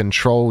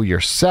self-control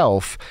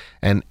yourself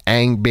and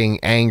being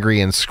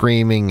angry and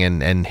screaming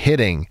and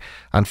hitting.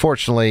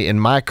 Unfortunately, in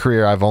my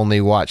career, I've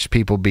only watched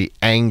people be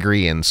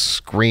angry and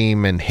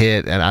scream and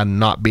hit, and I'm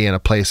not be in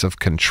a place of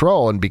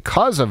control. And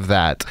because of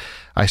that,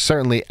 I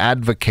certainly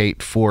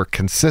advocate for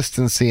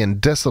consistency and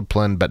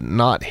discipline, but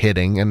not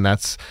hitting, and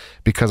that's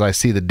because I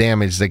see the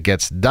damage that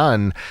gets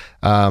done.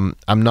 I'm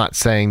not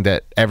saying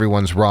that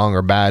everyone's wrong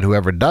or bad,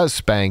 whoever does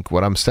spank.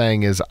 What I'm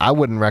saying is I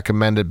wouldn't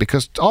recommend it,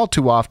 because all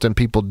too often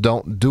people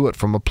don't do it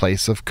from a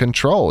place of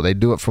control. They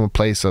do it from a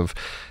place of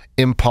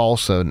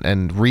impulse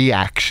and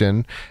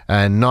reaction,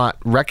 and not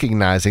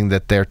recognizing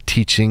that they're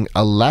teaching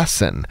a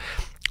lesson.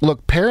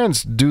 Look,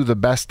 parents do the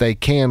best they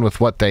can with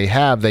what they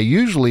have. They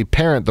usually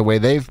parent the way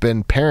they've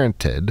been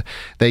parented.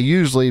 They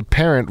usually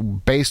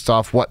parent based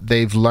off what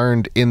they've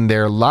learned in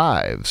their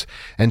lives.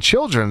 And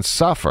children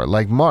suffer.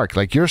 Like Mark,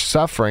 like you're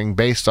suffering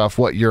based off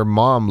what your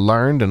mom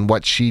learned and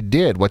what she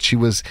did, what she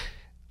was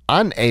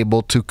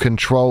unable to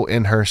control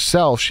in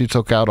herself. She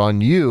took out on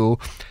you.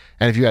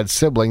 And if you had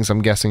siblings,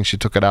 I'm guessing she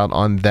took it out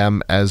on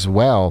them as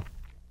well.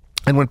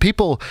 And when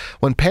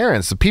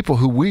parents, the people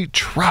who we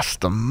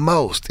trust the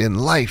most in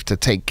life to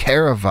take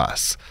care of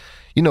us,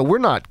 We're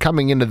not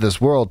coming into this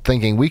world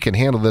thinking we can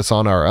handle this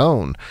on our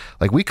own.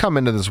 Like, we come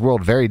into this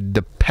world very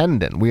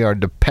dependent. We are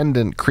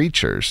dependent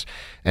creatures,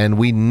 and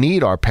we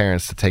need our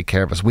parents to take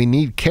care of us. We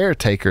need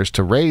caretakers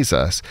to raise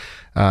us,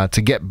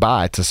 to get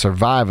by, to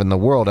survive in the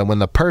world. And when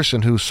the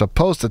person who's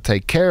supposed to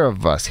take care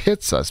of us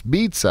hits us,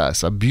 beats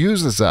us,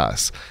 abuses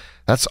us,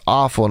 that's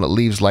awful, and it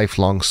leaves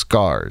lifelong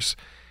scars.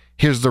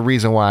 Here's the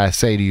reason why I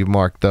say to you,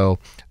 Mark, though,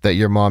 that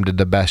your mom did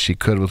the best she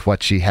could with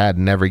what she had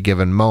in every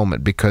given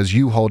moment, because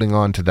you holding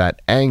on to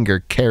that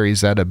anger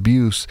carries that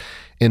abuse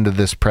into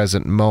this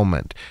present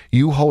moment.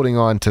 You holding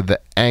on to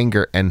the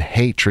anger and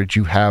hatred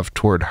you have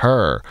toward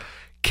her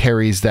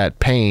carries that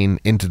pain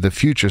into the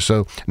future.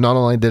 So not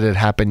only did it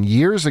happen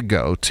years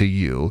ago to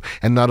you,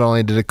 and not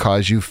only did it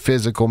cause you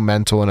physical,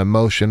 mental, and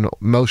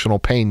emotional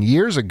pain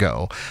years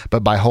ago,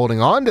 but by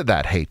holding on to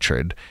that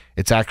hatred,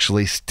 it's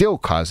actually still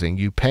causing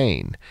you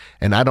pain.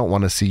 And I don't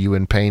want to see you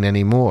in pain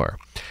anymore.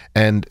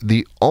 And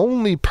the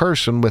only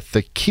person with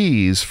the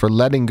keys for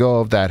letting go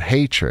of that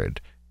hatred,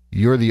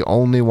 you're the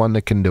only one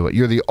that can do it.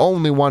 You're the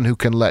only one who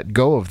can let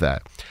go of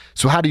that.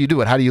 So how do you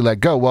do it? How do you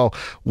let go? Well,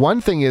 one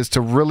thing is to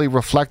really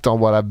reflect on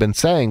what I've been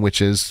saying, which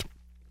is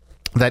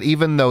that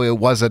even though it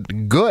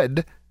wasn't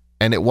good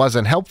and it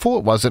wasn't helpful,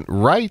 it wasn't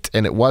right,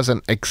 and it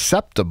wasn't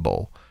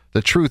acceptable,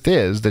 the truth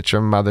is that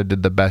your mother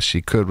did the best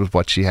she could with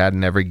what she had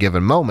in every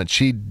given moment.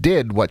 She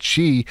did what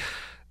she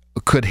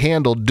could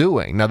handle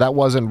doing. Now, that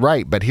wasn't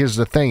right, but here's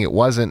the thing. It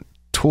wasn't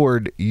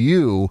toward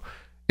you.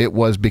 It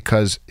was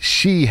because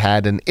she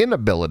had an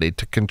inability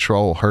to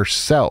control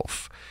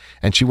herself,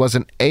 and she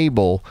wasn't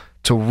able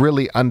to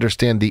really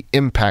understand the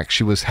impact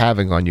she was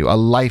having on you, a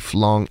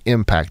lifelong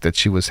impact that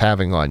she was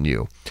having on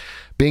you.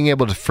 Being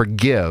able to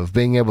forgive,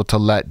 being able to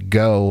let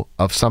go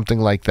of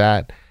something like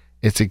that,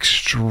 it's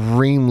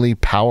extremely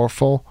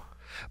powerful,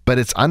 but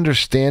it's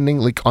understanding,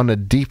 like, on the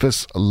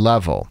deepest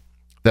level,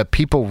 that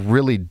people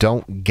really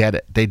don't get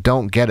it. They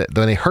don't get it.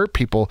 When they hurt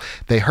people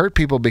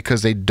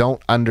because they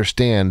don't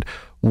understand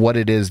what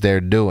it is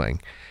they're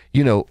doing.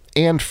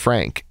 Anne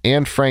Frank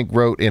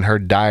wrote in her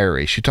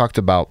diary, she talked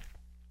about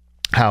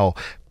how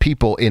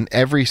people in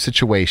every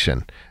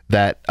situation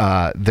that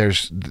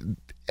there's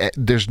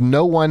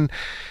no one.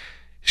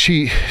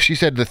 She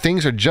said the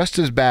things are just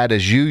as bad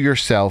as you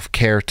yourself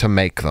care to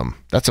make them.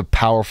 That's a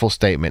powerful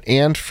statement.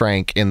 Anne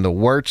Frank, in the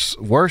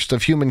worst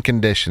of human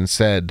conditions,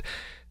 said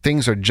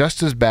things are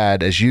just as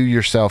bad as you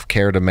yourself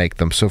care to make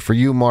them. So for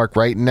you, Mark,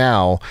 right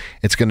now,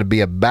 it's going to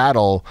be a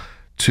battle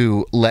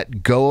to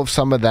let go of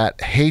some of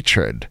that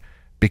hatred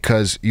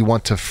because you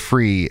want to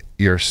free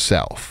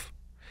yourself.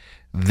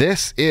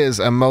 This is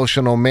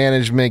Emotional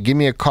Management. Give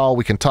me a call.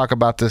 We can talk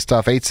about this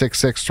stuff.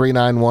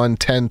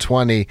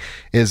 866-391-1020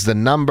 is the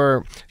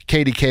number.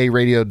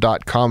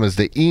 kdkradio.com is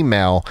the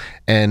email.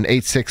 And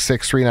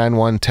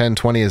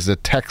 866-391-1020 is the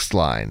text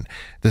line.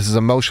 This is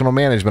Emotional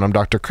Management. I'm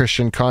Dr.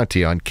 Christian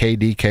Conti on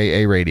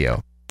KDKA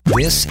Radio.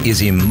 This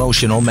is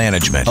Emotional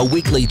Management, a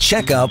weekly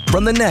checkup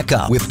from the neck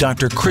up with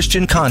Dr.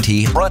 Christian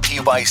Conti, brought to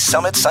you by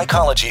Summit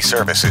Psychology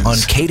Services on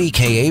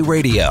KDKA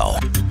Radio.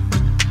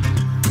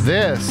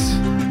 This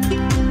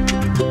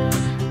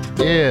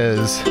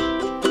is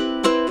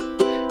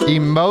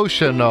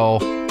Emotional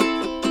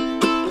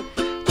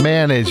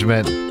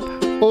Management.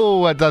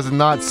 Oh, that does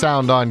not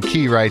sound on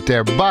key right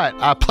there, but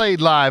I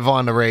played live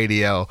on the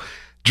radio.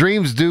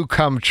 Dreams do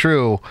come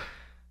true.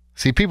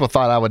 See, people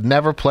thought I would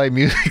never play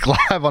music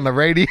live on the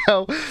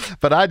radio,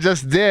 but I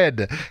just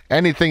did.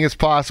 Anything is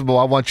possible.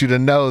 I want you to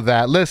know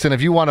that. Listen,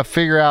 if you want to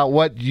figure out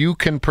what you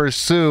can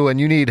pursue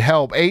and you need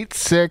help,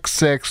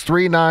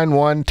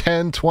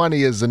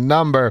 866-391-1020 is the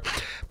number.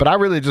 But I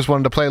really just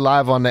wanted to play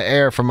live on the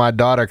air for my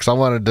daughter because I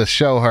wanted to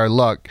show her,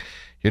 look,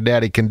 your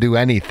daddy can do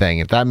anything.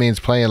 If that means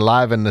playing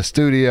live in the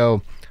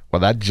studio,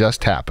 well, that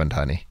just happened,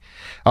 honey.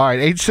 All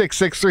right,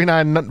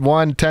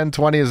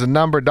 866-391-1020 is the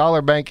number.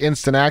 Dollar Bank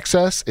Instant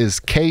Access is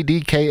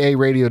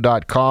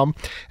kdkaradio.com.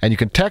 And you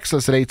can text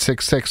us at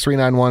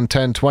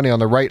 866-391-1020 on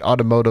the Wright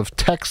Automotive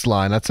text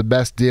line. That's the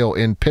best deal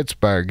in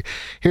Pittsburgh.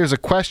 Here's a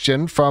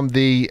question from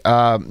the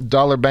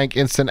Dollar Bank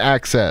Instant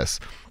Access.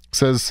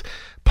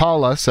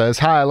 Paula says,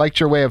 hi, I liked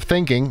your way of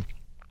thinking.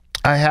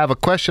 I have a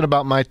question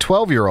about my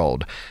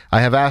 12-year-old. I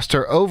have asked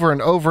her over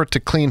and over to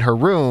clean her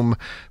room,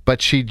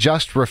 but she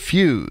just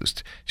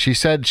refused. She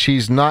said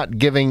she's not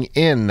giving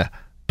in.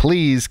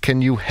 Please,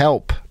 can you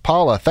help?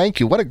 Paula, thank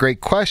you. What a great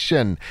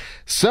question.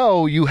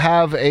 So you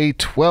have a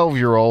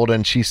 12-year-old,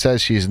 and she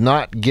says she's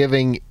not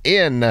giving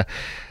in.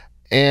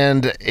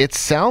 And it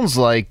sounds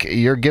like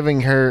you're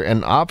giving her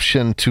an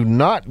option to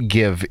not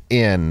give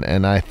in.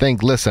 And I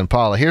think, listen,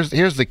 Paula, here's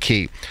the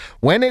key.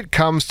 When it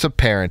comes to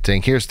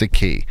parenting, here's the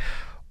key.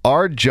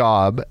 Our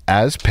job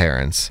as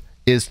parents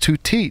is to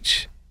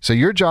teach. So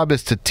your job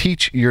is to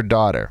teach your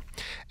daughter.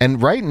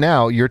 And right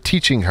now, you're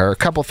teaching her a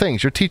couple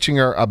things. You're teaching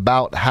her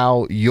about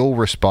how you'll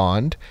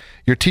respond.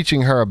 You're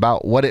teaching her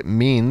about what it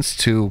means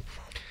to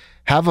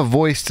have a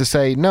voice to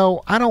say,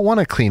 no, I don't want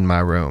to clean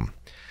my room.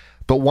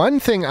 But one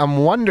thing I'm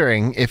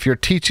wondering if you're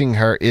teaching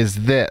her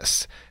is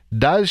this,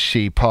 Does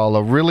she,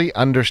 Paula, really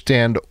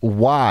understand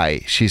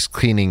why she's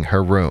cleaning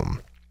her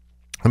room?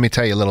 Let me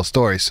tell you a little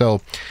story.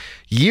 So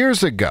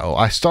years ago,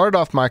 I started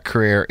off my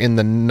career in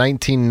the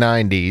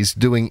 1990s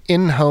doing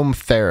in-home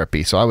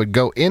therapy. So I would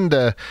go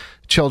into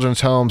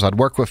children's homes. I'd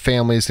work with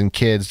families and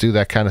kids, do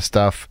that kind of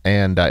stuff.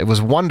 And it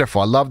was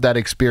wonderful. I loved that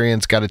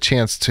experience. Got a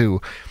chance to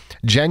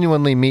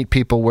genuinely meet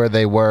people where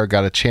they were.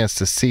 Got a chance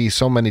to see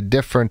so many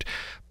different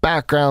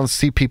backgrounds,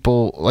 see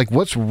people, like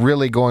what's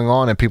really going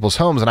on in people's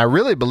homes. And I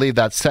really believe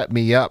that set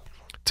me up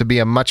to be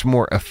a much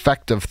more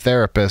effective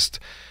therapist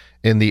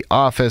in the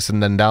office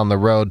and then down the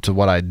road to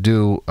what I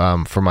do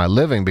for my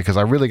living, because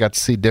I really got to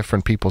see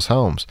different people's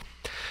homes.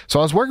 So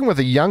I was working with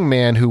a young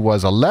man who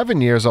was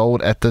 11 years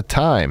old at the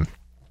time.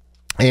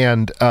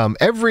 And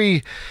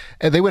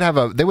they would have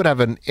an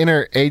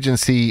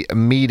interagency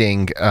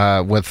meeting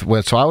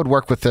with. So I would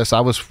work with this. I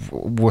was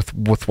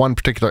with one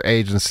particular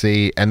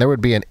agency, and there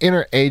would be an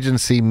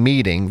interagency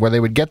meeting where they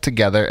would get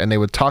together and they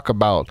would talk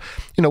about,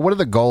 what are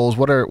the goals,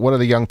 what are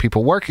the young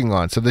people working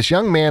on. So this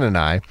young man and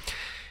I,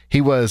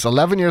 he was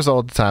 11 years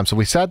old at the time. So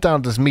we sat down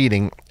at this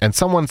meeting, and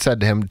someone said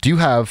to him, "Do you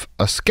have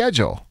a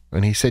schedule?"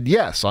 And he said,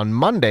 "Yes. On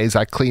Mondays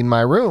I clean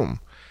my room."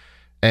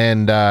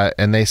 And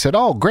they said,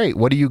 "Oh, great.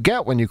 What do you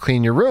get when you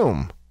clean your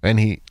room?" And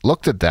he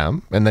looked at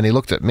them, and then he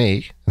looked at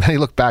me, and then he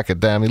looked back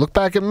at them. He looked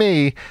back at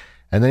me,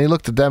 and then he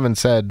looked at them and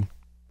said,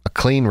 "A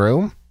clean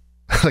room?"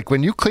 Like,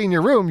 when you clean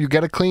your room, you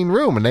get a clean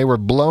room. And they were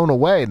blown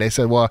away. And they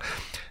said, "Well,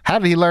 how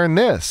did he learn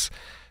this?"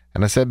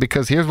 And I said,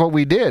 "Because here's what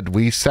we did.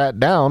 We sat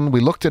down,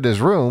 we looked at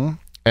his room,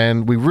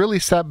 and we really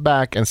sat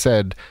back and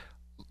said,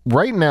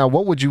 right now,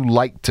 what would you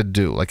like to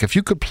do? Like, if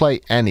you could play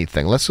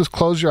anything, let's just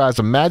close your eyes.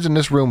 Imagine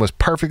this room was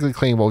perfectly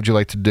clean. What would you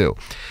like to do?"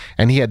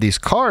 And he had these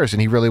cars,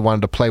 and he really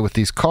wanted to play with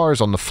these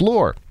cars on the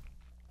floor,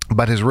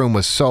 but his room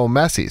was so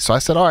messy. So I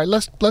said, "All right,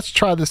 let's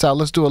try this out.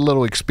 Let's do a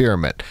little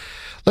experiment.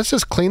 Let's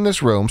just clean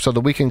this room so that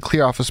we can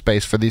clear off a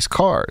space for these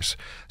cars."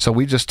 So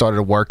we just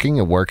started working,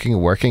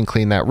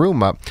 clean that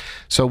room up.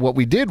 So what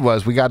we did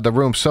was we got the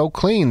room so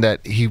clean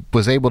that he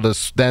was able to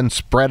then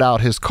spread out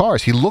his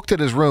cars. He looked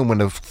at his room when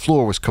the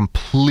floor was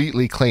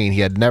completely clean.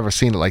 He had never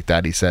seen it like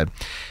that, he said.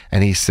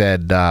 And he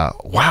said,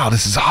 "Wow,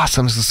 this is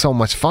awesome. This is so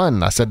much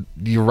fun." I said,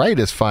 "You're right,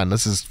 it's fun.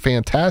 This is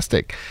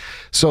fantastic."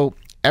 So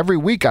every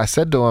week I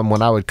said to him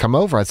when I would come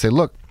over, I'd say,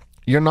 "Look,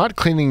 you're not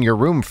cleaning your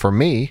room for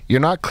me. You're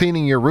not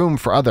cleaning your room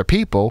for other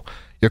people.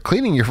 You're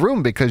cleaning your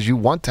room because you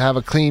want to have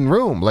a clean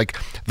room." Like,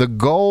 the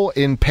goal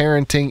in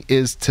parenting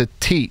is to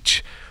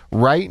teach.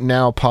 Right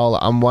now, Paula,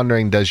 I'm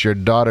wondering, does your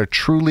daughter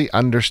truly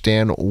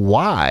understand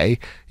why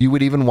you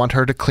would even want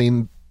her to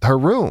clean her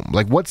room?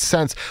 Like, what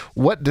sense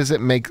does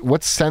it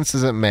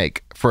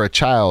make for a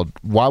child?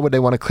 Why would they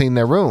want to clean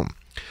their room?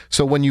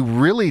 So when you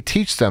really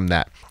teach them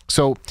that,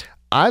 so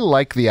I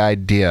like the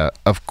idea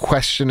of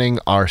questioning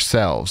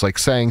ourselves, like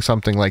saying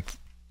something like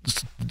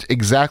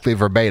exactly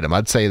verbatim.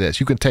 I'd say this.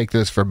 You can take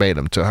this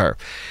verbatim to her,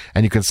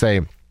 and you can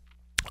say,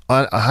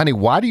 "Honey,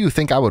 why do you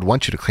think I would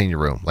want you to clean your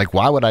room? Like,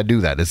 why would I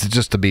do that? Is it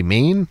just to be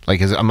mean?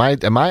 Like, am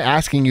I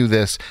asking you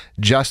this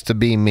just to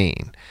be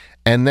mean?"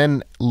 And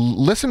then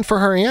listen for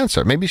her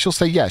answer. Maybe she'll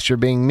say, "Yes, you're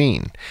being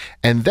mean."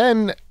 And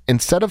then,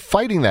 instead of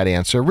fighting that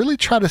answer, really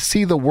try to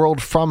see the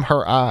world from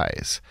her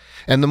eyes.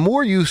 And the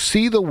more you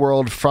see the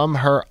world from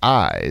her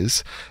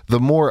eyes, the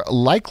more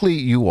likely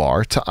you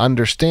are to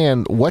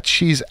understand what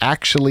she's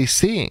actually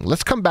seeing.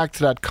 Let's come back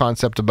to that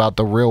concept about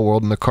the real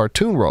world and the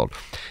cartoon world.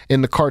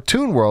 In the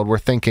cartoon world, we're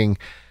thinking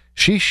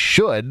she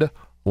should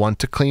want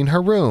to clean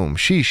her room.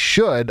 She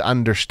should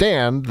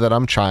understand that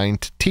I'm trying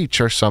to teach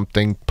her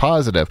something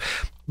positive.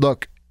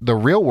 Look, the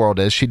real world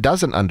is she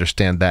doesn't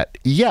understand that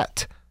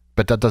yet,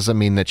 but that doesn't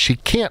mean that she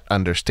can't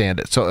understand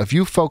it. So if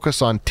you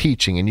focus on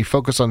teaching and you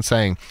focus on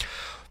saying,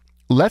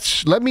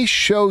 let me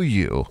show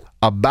you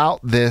about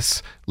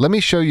this, let me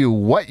show you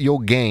what you'll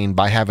gain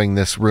by having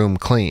this room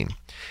clean.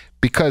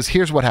 Because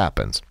here's what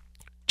happens.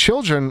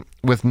 Children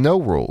with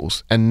no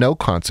rules and no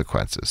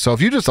consequences. So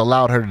if you just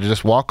allowed her to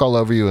just walk all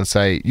over you and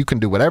say, you can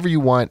do whatever you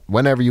want,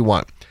 whenever you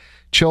want.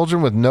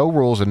 Children with no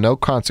rules and no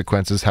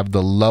consequences have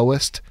the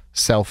lowest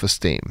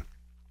self-esteem.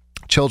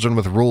 Children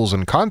with rules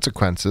and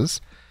consequences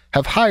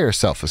have higher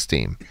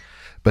self-esteem.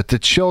 But the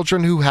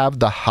children who have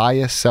the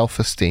highest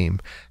self-esteem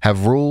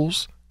have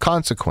rules,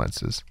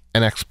 consequences,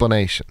 and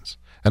explanations.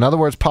 In other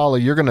words, Paula,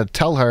 you're going to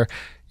tell her,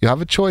 you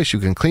have a choice. You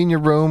can clean your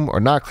room or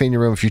not clean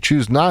your room. If you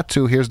choose not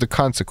to, here's the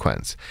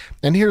consequence.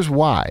 And here's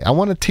why. I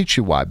want to teach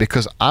you why,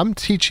 because I'm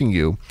teaching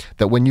you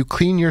that when you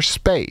clean your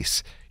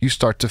space, you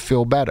start to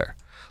feel better.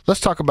 Let's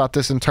talk about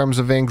this in terms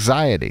of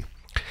anxiety.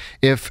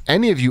 If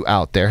any of you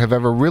out there have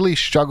ever really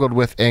struggled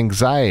with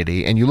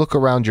anxiety and you look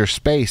around your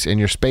space and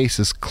your space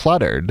is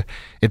cluttered,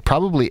 it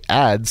probably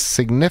adds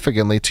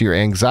significantly to your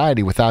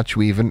anxiety without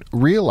you even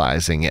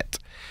realizing it.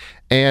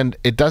 And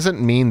it doesn't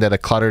mean that a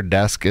cluttered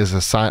desk is a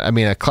sign. I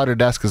mean, a cluttered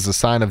desk is a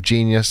sign of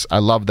genius. I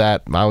love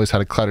that. I always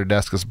had a cluttered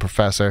desk as a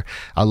professor.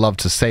 I love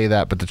to say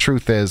that. But the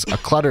truth is, a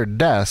cluttered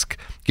desk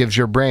gives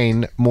your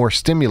brain more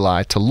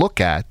stimuli to look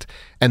at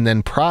and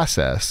then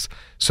process.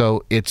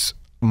 So it's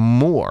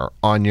more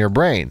on your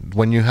brain.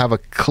 When you have a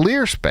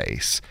clear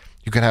space,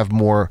 you can have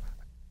more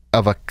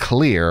of a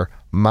clear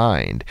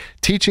mind.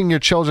 Teaching your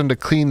children to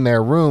clean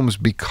their rooms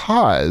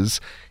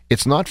because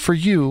it's not for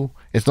you,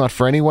 it's not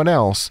for anyone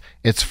else,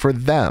 it's for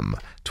them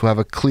to have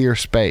a clear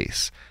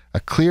space. A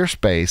clear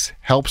space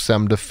helps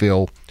them to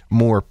feel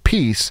more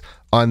peace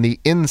on the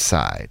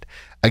inside.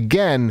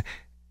 Again,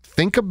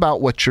 think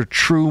about what your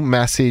true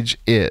message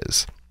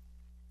is.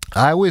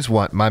 I always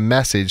want my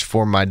message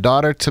for my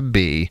daughter to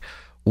be,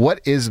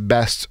 what is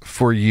best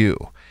for you?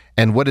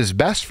 And what is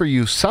best for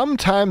you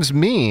sometimes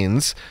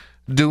means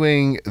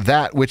doing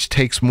that which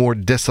takes more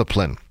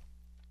discipline,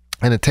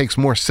 and it takes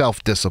more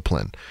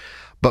self-discipline.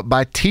 But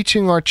by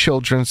teaching our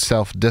children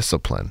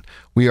self-discipline,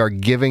 we are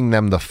giving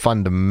them the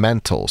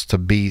fundamentals to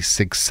be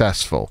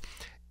successful.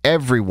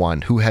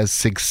 Everyone who has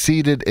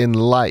succeeded in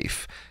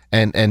life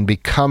and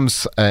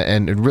becomes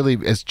and really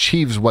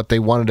achieves what they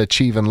wanted to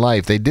achieve in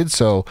life, they did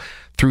so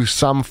through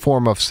some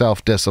form of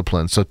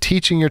self-discipline. So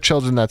teaching your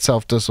children that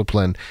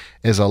self-discipline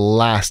is a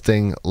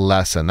lasting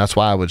lesson. That's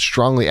why I would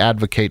strongly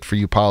advocate for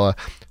you, Paula,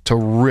 to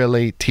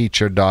really teach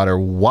your daughter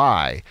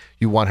why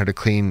you want her to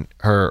clean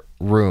her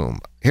room.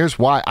 Here's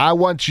why. I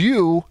want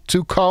you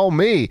to call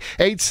me,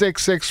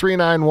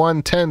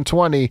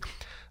 866-391-1020.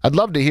 I'd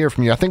love to hear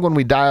from you. I think when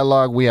we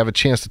dialogue, we have a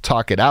chance to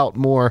talk it out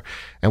more,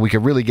 and we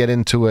can really get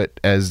into it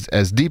as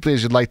deeply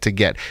as you'd like to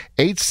get.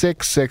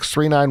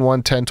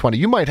 866-391-1020.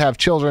 You might have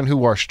children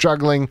who are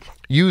struggling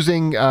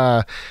using,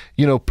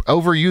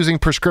 overusing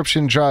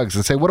prescription drugs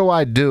and say, what do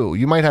I do?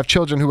 You might have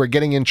children who are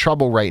getting in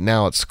trouble right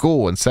now at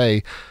school and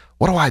say,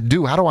 what do I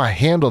do? How do I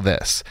handle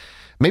this?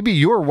 Maybe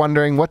you're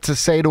wondering what to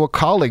say to a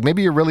colleague.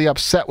 Maybe you're really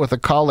upset with a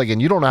colleague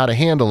and you don't know how to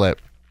handle it.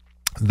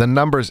 The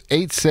number's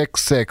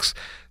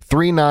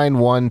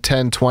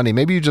 866-391-1020.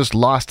 Maybe you just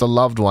lost a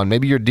loved one.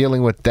 Maybe you're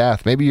dealing with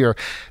death. Maybe you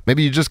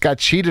just got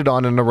cheated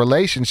on in a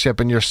relationship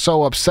and you're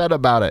so upset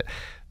about it.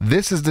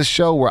 This is the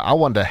show where I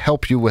want to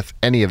help you with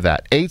any of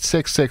that.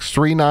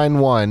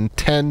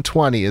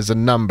 866-391-1020 is a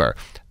number.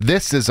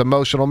 This is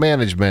Emotional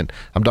Management.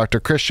 I'm Dr.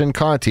 Christian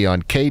Conti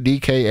on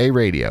KDKA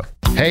Radio.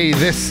 Hey,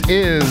 this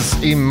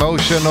is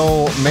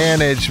Emotional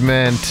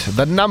Management.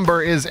 The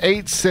number is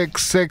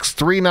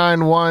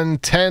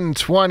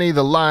 866-391-1020.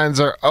 The lines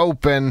are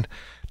open.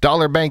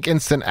 Dollar Bank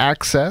Instant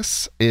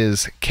Access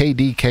is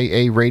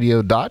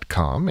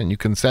kdkaradio.com, and you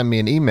can send me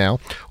an email,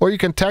 or you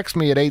can text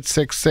me at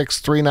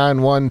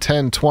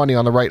 866-391-1020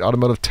 on the right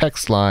automotive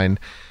text line.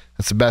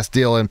 That's the best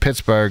deal in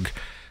Pittsburgh.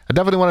 I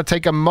definitely want to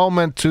take a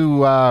moment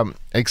to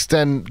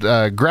extend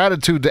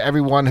gratitude to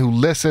everyone who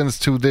listens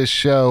to this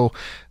show.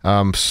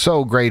 I'm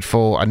so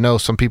grateful. I know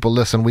some people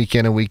listen week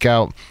in and week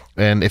out.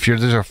 And if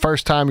this is your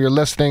first time you're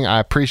listening, I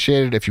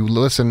appreciate it. If you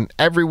listen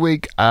every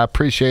week, I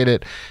appreciate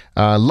it.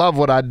 Love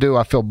what I do.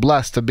 I feel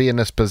blessed to be in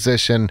this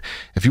position.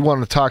 If you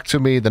want to talk to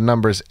me, the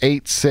number is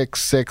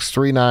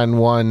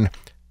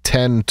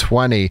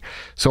 866-391-1020.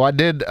 So I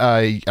do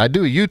a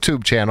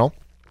YouTube channel.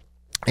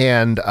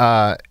 And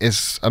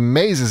it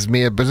amazes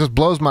me. It just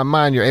blows my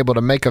mind. You're able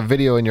to make a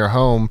video in your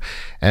home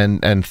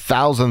and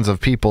thousands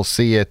of people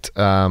see it.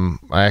 I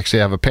actually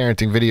have a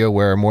parenting video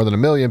where more than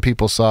 1 million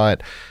people saw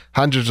it.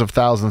 Hundreds of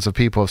thousands of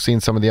people have seen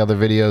some of the other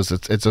videos.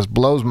 It just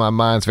blows my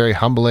mind. It's very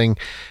humbling.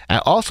 I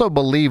also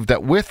believe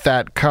that with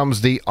that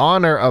comes the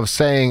honor of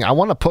saying, I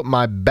want to put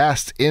my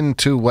best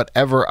into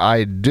whatever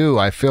I do.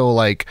 I feel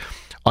like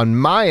on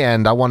my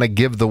end, I want to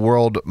give the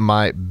world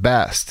my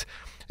best.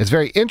 It's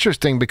very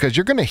interesting because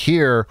you're going to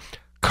hear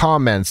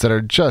comments that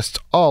are just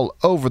all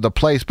over the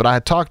place. But I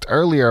had talked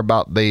earlier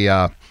about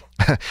the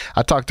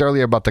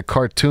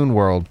cartoon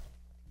world,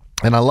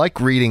 and I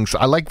like reading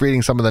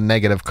some of the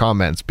negative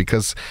comments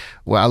because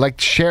I like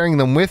sharing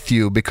them with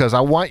you because I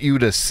want you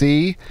to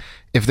see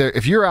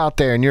if you're out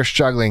there and you're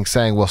struggling,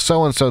 saying, well,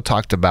 so and so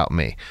talked about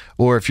me,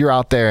 or if you're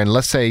out there and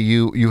let's say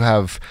you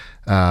have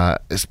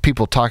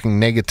people talking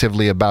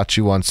negatively about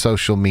you on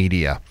social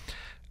media.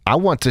 I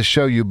want to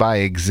show you by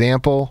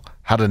example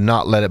how to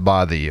not let it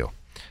bother you.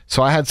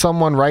 So I had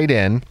someone write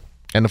in,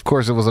 and of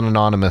course it was an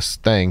anonymous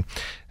thing,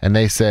 and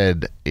they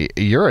said,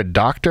 "You're a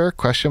doctor? ?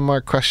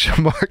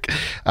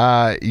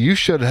 You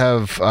should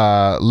have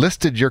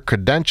listed your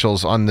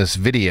credentials on this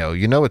video.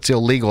 You know it's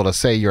illegal to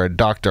say you're a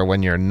doctor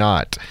when you're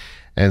not."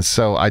 And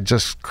so I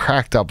just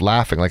cracked up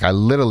laughing. Like I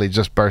literally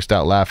just burst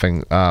out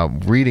laughing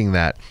reading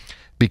that.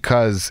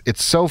 Because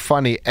it's so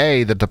funny,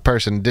 A, that the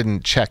person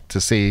didn't check to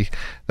see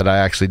that I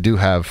actually do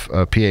have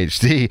a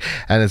PhD.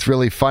 And it's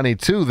really funny,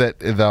 too, that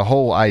the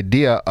whole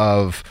idea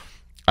of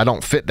I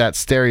don't fit that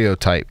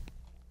stereotype.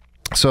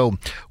 So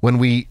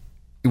when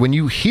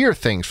you hear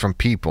things from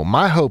people,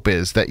 my hope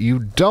is that you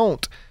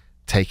don't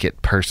take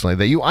it personally,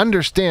 that you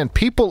understand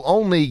people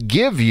only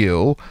give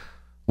you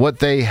what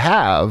they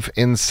have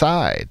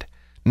inside.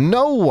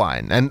 No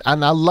one, and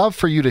I love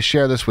for you to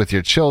share this with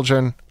your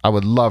children. I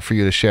would love for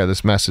you to share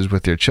this message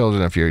with your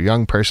children. If you're a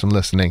young person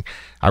listening,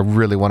 I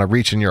really want to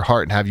reach in your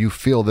heart and have you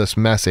feel this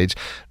message.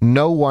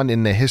 No one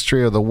in the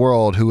history of the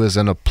world who is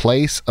in a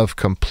place of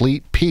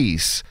complete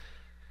peace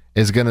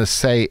is going to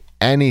say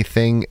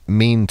anything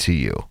mean to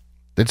you.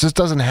 It just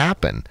doesn't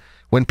happen.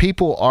 When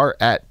people are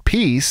at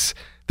peace,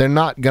 they're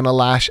not going to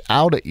lash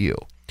out at you.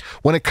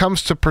 When it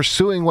comes to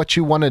pursuing what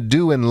you want to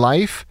do in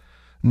life,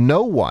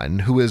 no one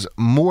who is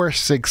more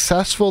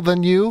successful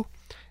than you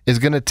is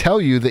going to tell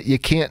you that you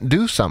can't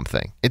do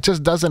something. It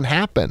just doesn't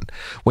happen.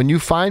 When you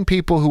find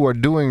people who are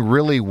doing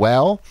really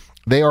well,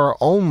 they are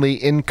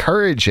only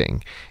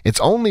encouraging. It's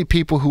only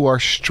people who are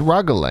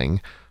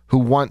struggling who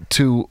want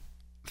to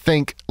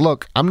think,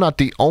 look, I'm not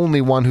the only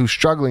one who's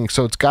struggling,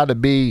 so it's got to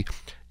be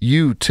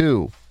you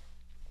too.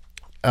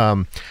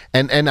 And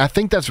I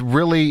think that's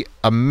really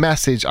a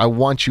message I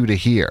want you to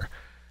hear.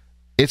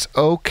 It's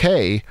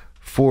okay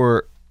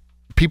for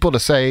people to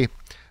say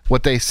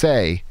what they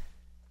say.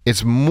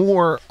 It's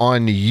more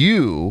on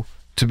you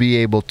to be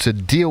able to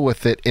deal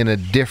with it in a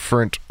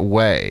different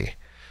way.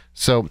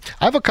 So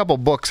I have a couple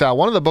books out.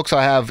 One of the books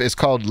I have is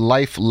called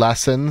Life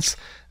Lessons.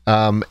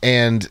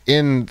 And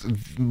in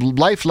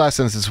Life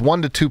Lessons, it's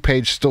 1 to 2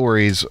 page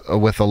stories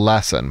with a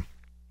lesson.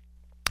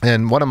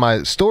 And one of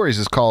my stories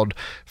is called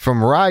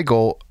From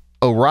Rigel,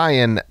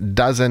 Orion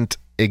Doesn't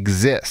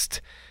Exist.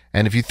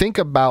 And if you think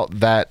about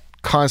that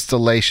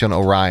constellation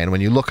Orion,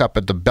 when you look up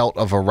at the belt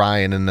of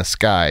Orion in the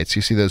sky,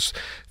 you see those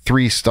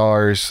 3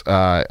 stars.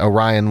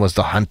 Orion was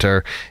the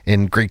hunter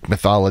in Greek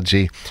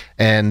mythology.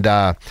 And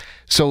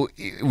so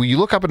when you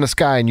look up in the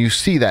sky and you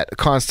see that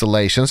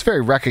constellation, it's a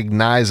very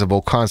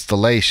recognizable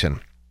constellation.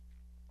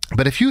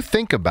 But if you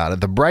think about it,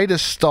 the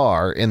brightest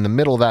star in the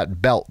middle of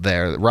that belt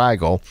there,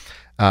 Rigel,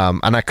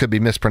 and I could be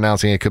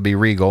mispronouncing it, could be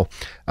Regal,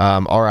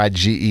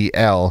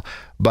 Rigel,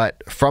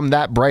 but from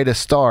that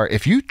brightest star,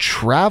 if you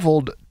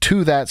traveled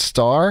to that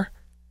star,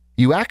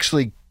 you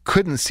actually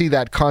couldn't see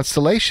that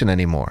constellation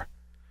anymore.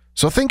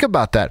 So think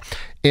about that.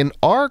 In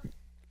our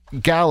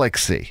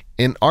galaxy,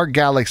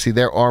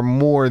 there are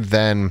more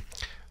than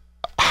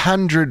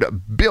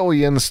 100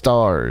 billion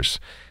stars.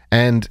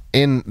 And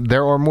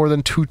there are more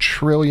than 2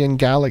 trillion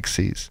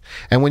galaxies.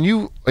 And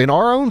in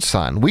our own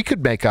sun, we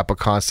could make up a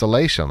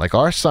constellation. Like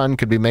our sun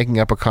could be making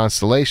up a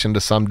constellation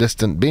to some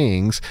distant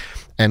beings,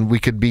 and we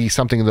could be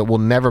something that we'll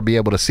never be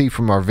able to see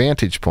from our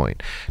vantage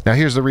point. Now,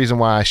 here's the reason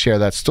why I share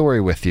that story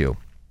with you.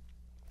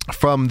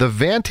 From the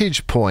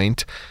vantage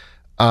point,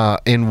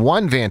 in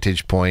one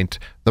vantage point,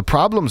 the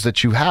problems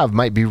that you have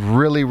might be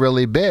really,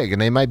 really big,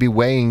 and they might be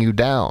weighing you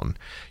down.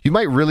 You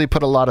might really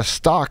put a lot of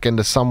stock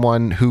into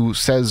someone who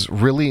says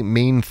really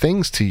mean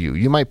things to you.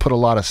 You might put a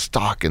lot of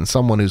stock in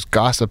someone who's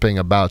gossiping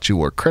about you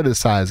or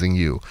criticizing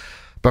you.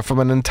 But from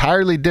an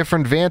entirely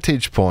different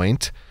vantage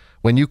point,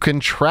 when you can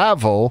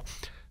travel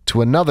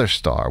to another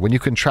star, when you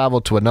can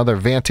travel to another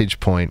vantage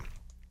point,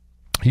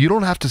 you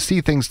don't have to see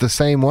things the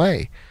same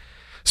way.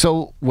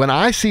 So when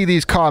I see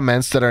these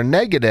comments that are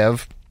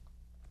negative,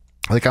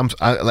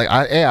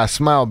 I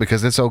smile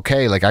because it's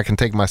okay. Like I can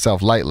take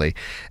myself lightly,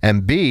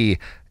 and B,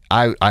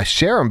 I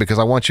share them because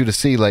I want you to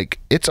see like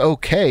it's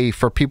okay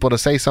for people to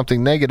say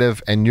something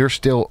negative and you're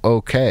still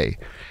okay.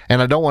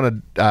 And I don't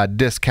want to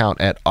discount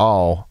at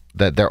all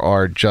that there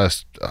are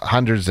just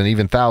hundreds and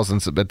even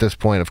thousands at this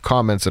point of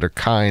comments that are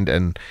kind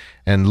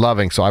and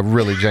loving. So I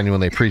really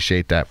genuinely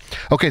appreciate that.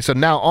 Okay, so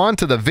now on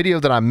to the video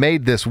that I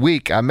made this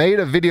week. I made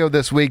a video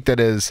this week that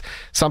is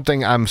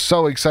something I'm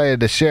so excited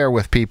to share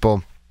with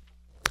people.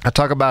 I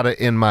talk about it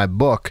in my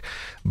book,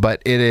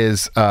 but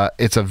it's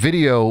a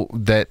video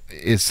that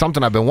is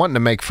something I've been wanting to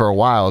make for a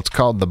while. It's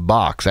called The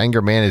Box,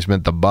 Anger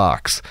Management, The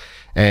Box.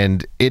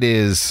 And it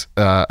is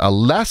a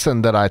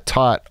lesson that I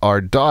taught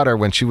our daughter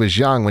when she was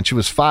young. When she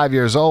was 5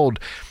 years old,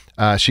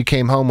 she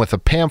came home with a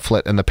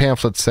pamphlet, and the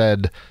pamphlet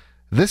said,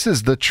 "This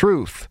is the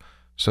truth."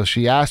 So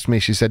she asked me,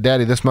 she said,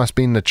 "Daddy, this must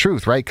mean the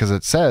truth, right? Because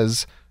it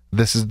says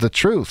this is the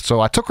truth."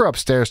 So I took her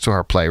upstairs to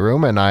her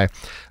playroom, and I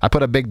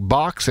put a big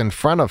box in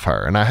front of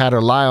her, and I had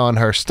her lie on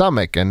her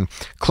stomach and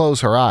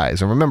close her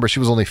eyes. And remember, she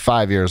was only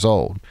 5 years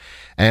old.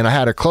 And I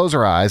had her close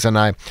her eyes, and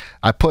I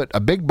put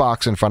a big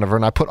box in front of her,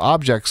 and I put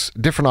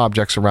different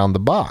objects around the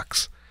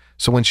box.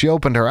 So when she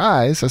opened her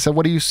eyes, I said,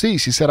 "What do you see?"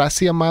 She said, "I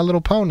see a My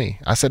Little Pony."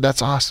 I said,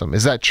 "That's awesome.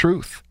 Is that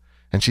truth?"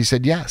 And she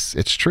said, "Yes,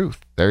 it's truth.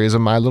 There is a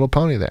My Little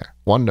Pony there."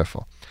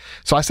 Wonderful.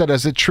 So I said,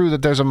 "Is it true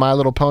that there's a My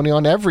Little Pony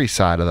on every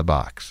side of the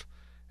box?"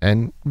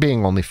 And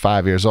being only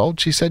 5 years old,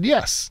 she said,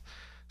 "Yes."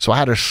 So I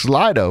had her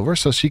slide over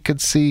so she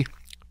could see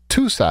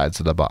 2 sides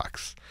of the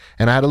box.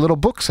 And I had a little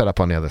book set up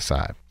on the other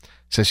side.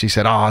 So she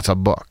said, "Oh, it's a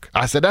book."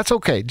 I said, "That's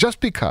okay. Just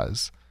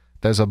because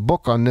there's a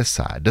book on this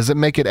side, does it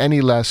make it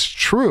any less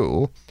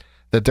true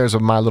that there's a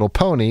My Little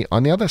Pony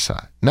on the other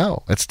side?"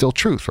 No, it's still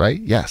truth,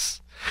 right? Yes.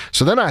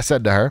 So then I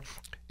said to her,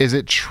 "Is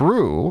it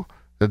true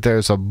that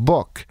there's a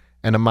book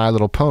and a My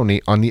Little Pony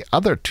on the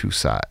other 2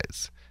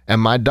 sides?"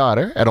 And my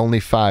daughter, at only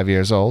 5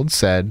 years old,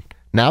 said,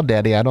 "Now,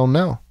 Daddy, I don't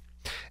know."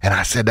 And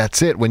I said,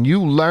 that's it. When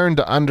you learn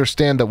to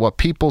understand that what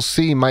people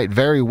see might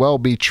very well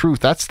be truth,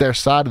 that's their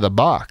side of the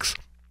box.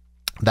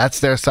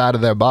 That's their side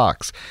of their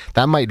box.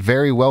 That might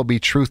very well be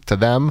truth to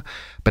them,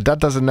 but that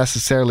doesn't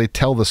necessarily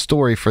tell the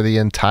story for the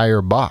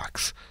entire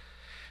box.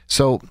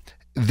 So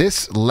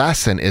this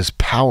lesson is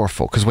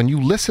powerful because when you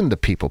listen to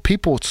people,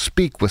 people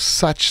speak with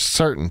such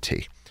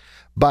certainty.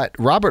 But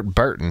Robert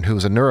Burton,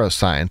 who's a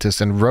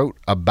neuroscientist and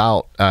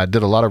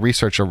did a lot of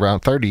research around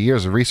 30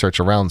 years of research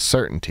around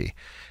certainty,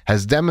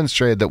 has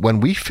demonstrated that when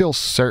we feel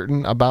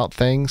certain about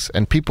things,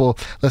 and people,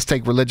 let's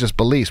take religious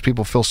beliefs,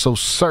 people feel so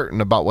certain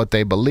about what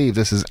they believe,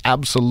 this is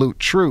absolute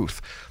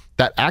truth,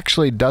 that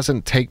actually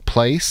doesn't take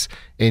place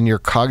in your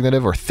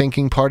cognitive or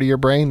thinking part of your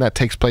brain. That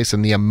takes place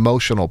in the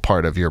emotional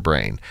part of your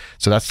brain.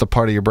 So that's the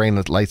part of your brain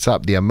that lights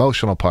up, the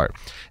emotional part.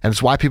 And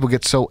it's why people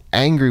get so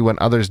angry when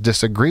others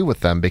disagree with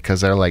them,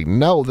 because they're like,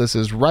 no, this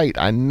is right.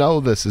 I know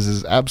this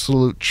is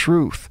absolute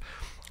truth.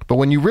 But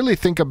when you really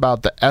think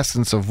about the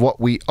essence of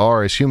what we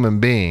are as human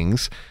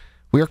beings,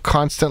 we are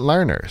constant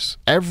learners.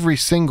 Every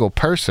single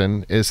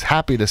person is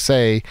happy to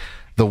say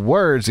the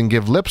words and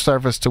give lip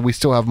service till we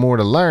still have more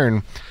to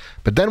learn.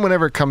 But then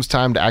whenever it comes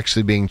time to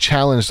actually being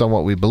challenged on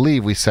what we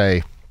believe, we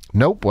say,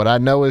 nope, what I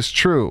know is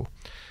true.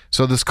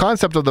 So this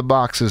concept of the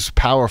box is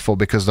powerful,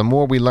 because the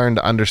more we learn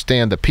to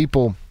understand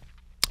that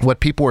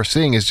what people are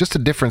seeing is just a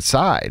different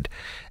side.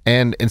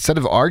 And instead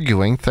of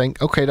arguing, think,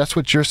 okay, that's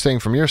what you're seeing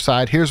from your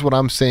side. Here's what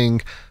I'm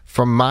seeing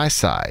from my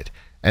side.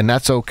 And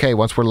that's okay.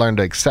 Once we're learned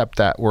to accept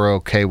that, we're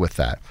okay with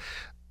that.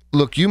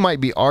 Look, you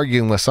might be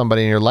arguing with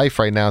somebody in your life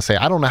right now and say,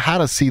 I don't know how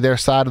to see their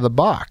side of the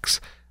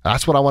box.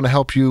 That's what I want to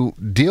help you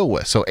deal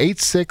with. So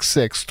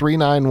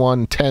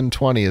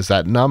 866-391-1020 is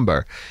that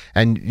number.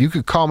 And you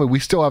could call me. We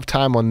still have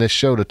time on this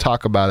show to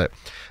talk about it.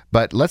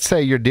 But let's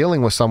say you're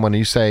dealing with someone and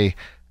you say,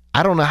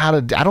 I don't know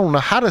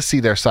how to see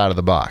their side of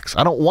the box.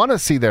 I don't want to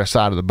see their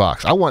side of the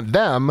box. I want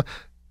them,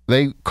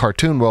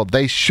 cartoon world,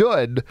 they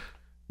should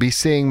be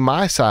seeing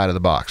my side of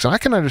the box. And I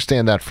can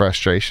understand that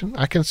frustration.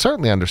 I can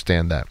certainly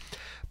understand that.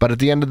 But at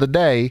the end of the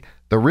day,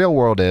 the real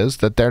world is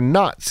that they're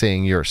not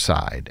seeing your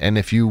side. And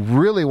if you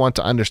really want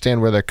to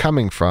understand where they're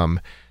coming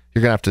from,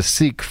 you're going to have to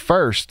seek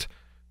first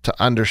to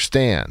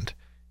understand.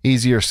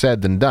 Easier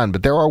said than done,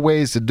 but there are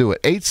ways to do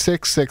it.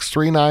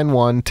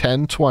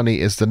 866-391-1020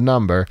 is the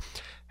number.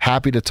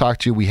 Happy to talk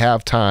to you. We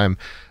have time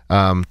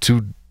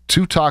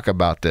to talk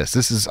about this.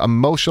 This is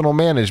Emotional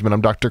Management. I'm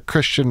Dr.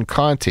 Christian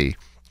Conti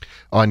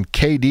on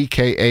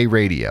KDKA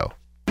Radio.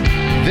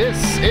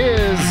 This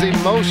is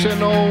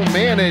Emotional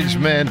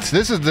Management.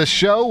 This is the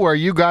show where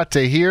you got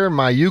to hear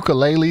my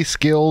ukulele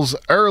skills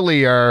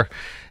earlier.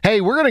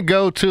 Hey, we're going to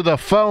go to the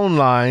phone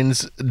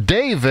lines.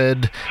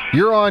 David,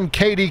 you're on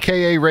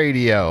KDKA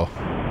Radio.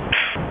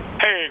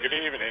 Hey, good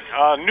evening.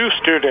 New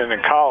student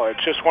in college.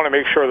 Just want to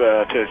make sure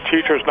that the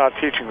teacher's not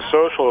teaching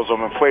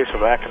socialism in place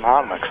of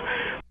economics.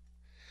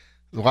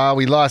 Wow,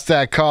 we lost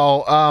that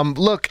call.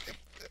 Look,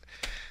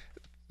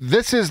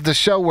 this is the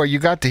show where you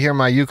got to hear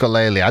my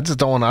ukulele. I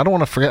don't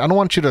want to forget. I don't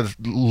want you to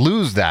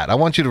lose that. I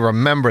want you to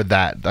remember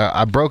that.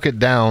 I broke it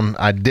down.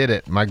 I did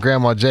it. My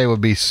grandma Jay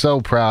would be so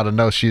proud to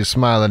know she's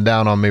smiling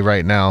down on me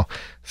right now,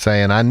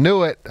 saying, I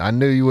knew it. I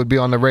knew you would be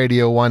on the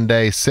radio one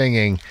day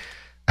singing.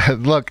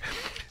 Look,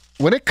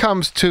 when it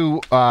comes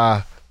to,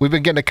 we've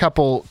been getting a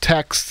couple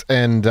texts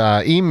and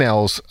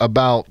emails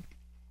about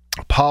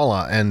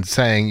Paula and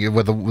saying,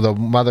 with the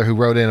mother who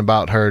wrote in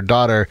about her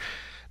daughter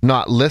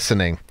not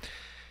listening.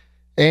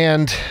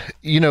 And,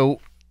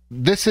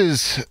 this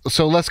is,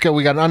 so let's go.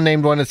 We got an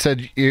unnamed one that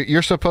said,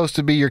 you're supposed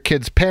to be your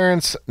kid's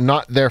parents,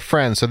 not their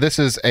friends. So this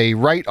is a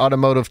Wright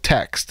Automotive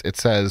text. It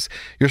says,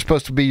 you're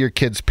supposed to be your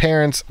kid's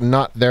parents,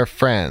 not their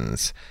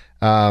friends.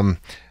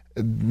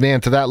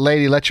 Man, to that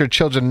lady, let your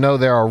children know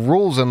there are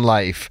rules in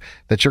life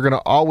that you're going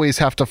to always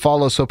have to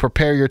follow, so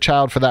prepare your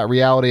child for that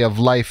reality of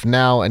life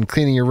now, and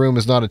cleaning your room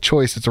is not a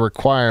choice, it's a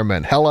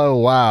requirement. Hello,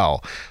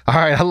 wow. All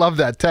right, I love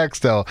that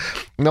text, though.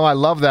 No, I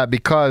love that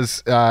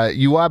because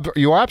you are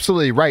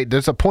absolutely right.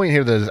 There's a point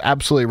here that is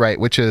absolutely right,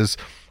 which is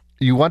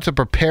you want to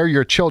prepare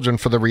your children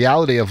for the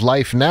reality of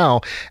life now,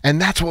 and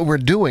that's what we're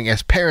doing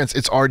as parents.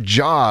 It's our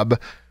job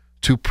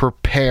to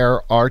prepare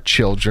our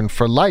children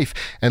for life.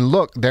 And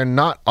look, they're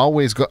not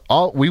always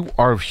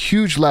our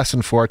huge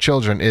lesson for our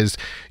children is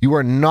you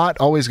are not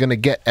always going to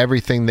get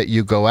everything that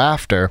you go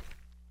after,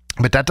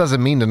 but that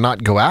doesn't mean to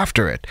not go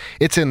after it.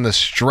 It's in the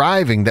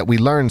striving that we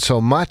learn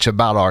so much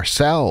about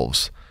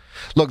ourselves.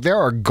 Look, there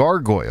are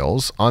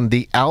gargoyles on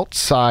the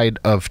outside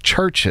of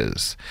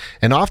churches.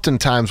 And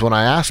oftentimes when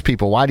I ask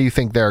people, why do you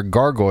think there are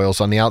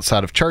gargoyles on the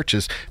outside of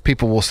churches?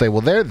 People will say,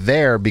 well, they're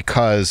there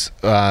because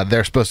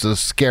they're supposed to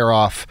scare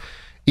off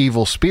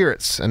evil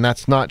spirits. And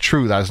that's not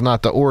true. That is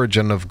not the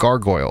origin of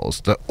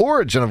gargoyles. The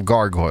origin of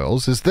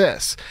gargoyles is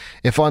this.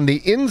 If on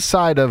the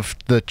inside of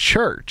the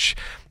church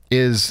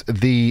is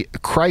the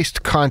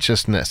Christ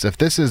consciousness, if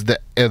this is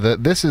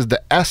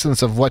the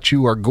essence of what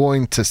you are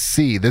going to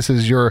see, this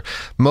is your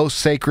most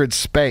sacred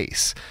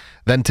space,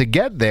 then to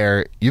get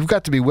there, you've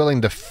got to be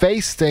willing to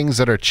face things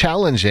that are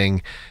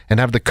challenging and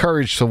have the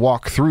courage to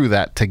walk through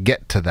that to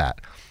get to that.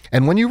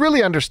 And when you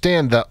really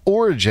understand the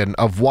origin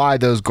of why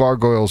those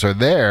gargoyles are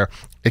there,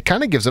 it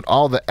kind of gives it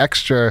all the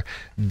extra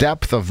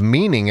depth of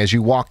meaning as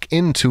you walk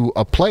into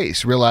a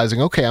place,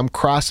 realizing, okay, I'm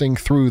crossing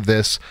through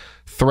this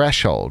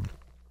threshold.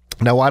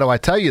 Now, why do I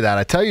tell you that?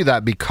 I tell you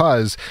that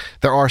because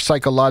there are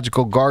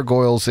psychological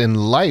gargoyles in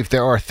life.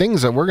 There are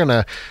things that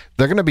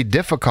they're going to be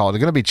difficult. They're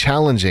going to be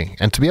challenging.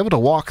 And to be able to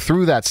walk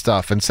through that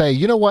stuff and say,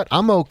 you know what,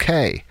 I'm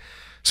okay.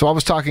 So I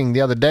was talking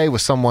the other day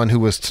with someone who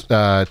was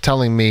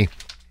telling me,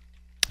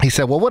 he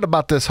said, well, what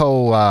about this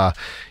whole,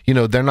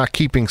 they're not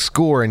keeping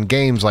score in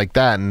games like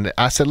that? And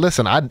I said,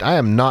 listen, I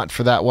am not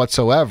for that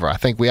whatsoever. I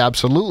think we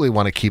absolutely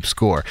want to keep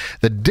score.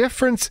 The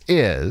difference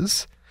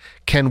is,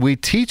 can we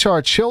teach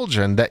our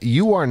children that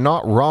you are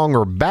not wrong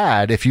or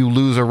bad if you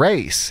lose a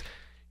race?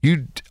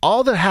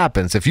 All that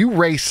happens if you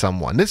race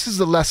someone, this is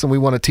the lesson we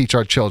want to teach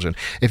our children.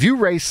 If you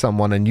race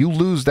someone and you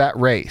lose that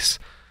race,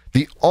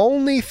 the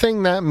only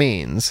thing that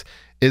means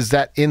is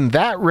that in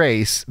that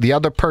race, the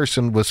other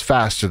person was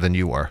faster than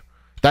you were.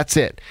 That's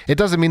it. It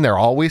doesn't mean they're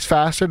always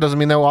faster. It doesn't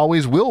mean they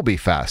always will be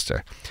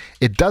faster.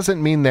 It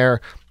doesn't mean they're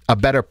a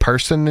better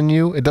person than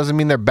you. It doesn't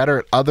mean they're better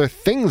at other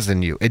things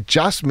than you. It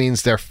just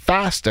means they're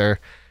faster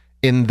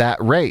in that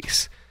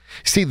race.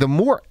 See, the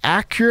more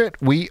accurate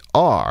we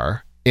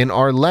are in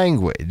our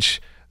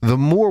language, the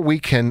more we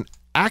can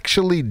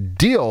actually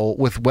deal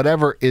with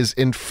whatever is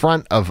in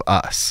front of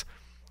us.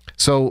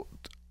 So,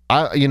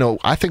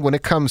 I think when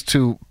it comes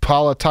to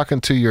Paula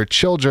talking to your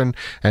children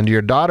and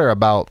your daughter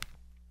about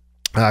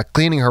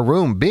cleaning her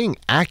room, being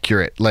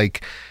accurate,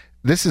 like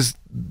this is,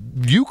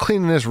 you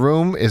cleaning this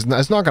room is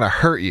not going to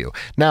hurt you.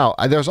 Now,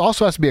 there's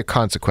also has to be a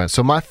consequence.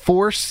 So my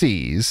 4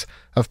 C's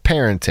of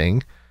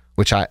parenting,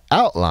 which I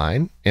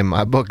outline in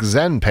my book,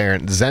 Zen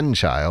Parent, Zen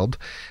Child,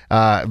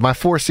 my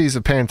 4 C's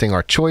of parenting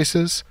are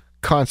choices,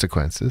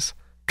 consequences,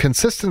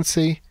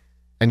 consistency,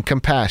 and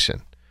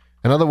compassion.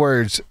 In other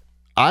words,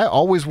 I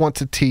always want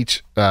to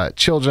teach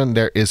children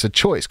there is a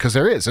choice, because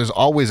there's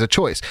always a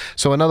choice.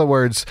 So in other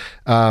words,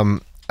 I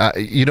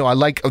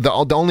like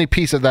the only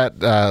piece of that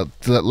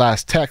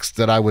last text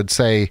that I would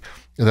say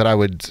that I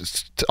would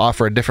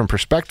offer a different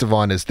perspective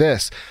on is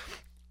this.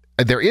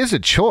 There is a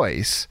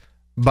choice,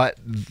 but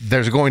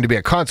there's going to be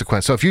a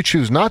consequence. So if you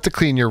choose not to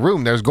clean your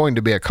room, there's going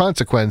to be a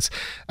consequence,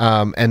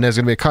 and there's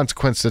going to be a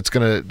consequence that's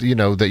going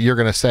to, that you're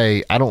going to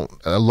say, I don't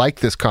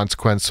like this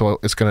consequence, so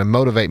it's going to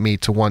motivate me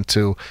to want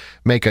to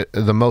make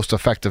the most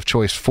effective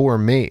choice for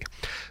me.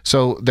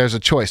 So there's a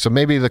choice. So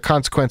maybe the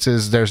consequence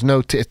is there's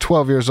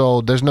 12 years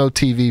old, there's no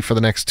TV for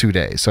the next 2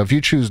 days. So if you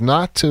choose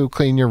not to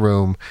clean your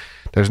room,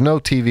 there's no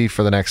TV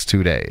for the next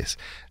 2 days.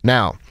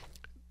 Now,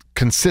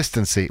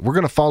 consistency. We're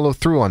going to follow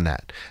through on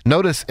that.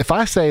 Notice if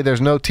I say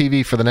there's no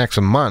TV for the next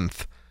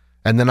month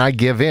and then I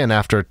give in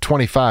after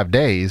 25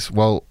 days,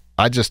 well,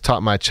 I just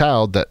taught my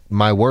child that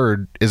my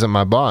word isn't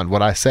my bond.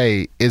 What I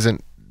say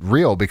isn't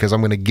real because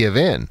I'm going to give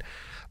in.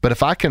 But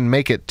if I can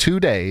make it 2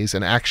 days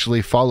and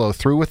actually follow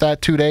through with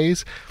that 2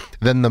 days,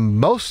 then the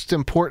most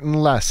important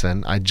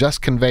lesson I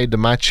just conveyed to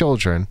my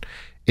children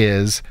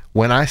is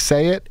when I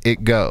say it,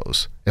 it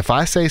goes. If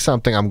I say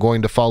something, I'm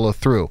going to follow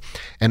through.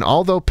 And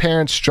although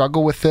parents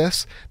struggle with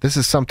this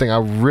is something I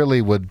really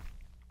would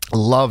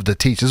love to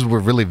teach. This is a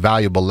really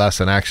valuable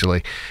lesson,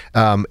 actually.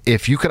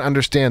 If you can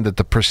understand that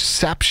the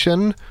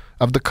perception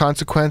of the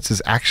consequence is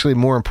actually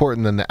more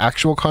important than the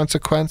actual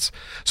consequence.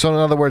 So in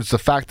other words, the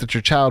fact that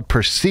your child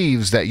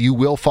perceives that you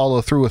will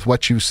follow through with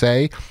what you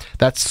say,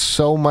 that's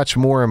so much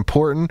more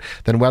important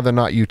than whether or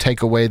not you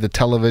take away the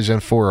television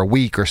for a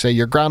week or say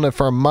you're grounded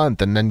for a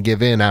month and then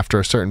give in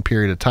after a certain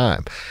period of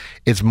time.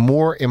 It's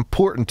more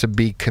important to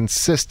be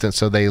consistent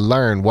so they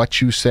learn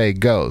what you say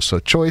goes. So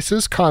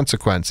choices,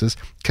 consequences,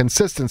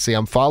 consistency,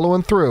 I'm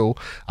following through,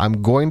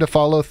 I'm going to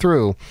follow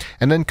through,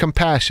 and then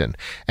compassion.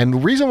 And the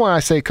reason why I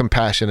say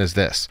compassion is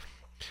this.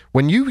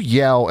 When you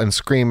yell and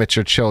scream at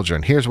your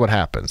children, here's what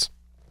happens.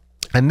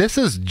 And this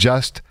is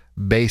just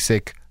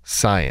basic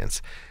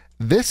science.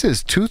 This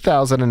is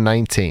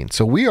 2019,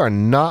 so we are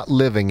not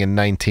living in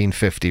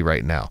 1950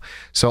 right now.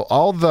 So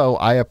although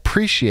I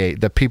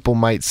appreciate that people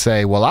might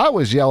say, well, I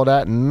was yelled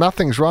at and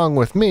nothing's wrong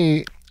with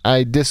me,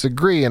 I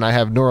disagree, and I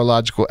have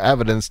neurological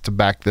evidence to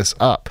back this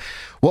up.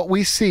 What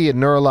we see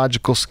in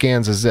neurological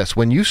scans is this.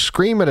 When you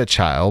scream at a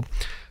child,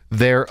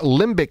 their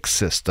limbic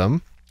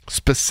system,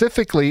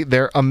 specifically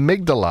their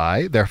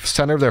amygdala, their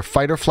center of their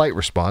fight or flight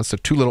response, the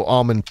 2 little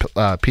almond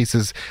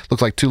pieces,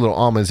 look like 2 little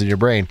almonds in your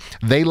brain,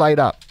 they light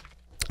up.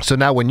 So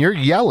now when you're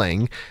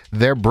yelling,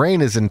 their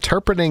brain is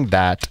interpreting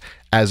that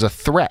as a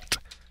threat.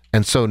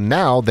 And so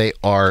now they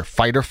are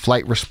fight or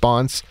flight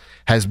response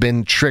has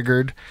been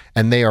triggered,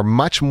 and they are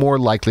much more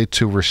likely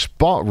to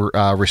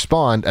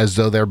respond as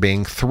though they're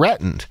being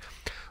threatened.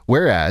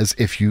 Whereas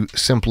if you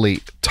simply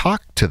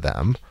talk to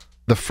them,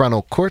 the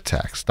frontal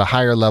cortex, the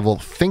higher level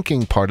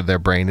thinking part of their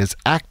brain, is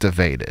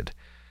activated.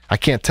 I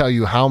can't tell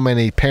you how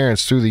many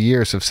parents through the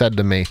years have said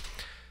to me,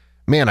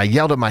 man, I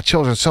yelled at my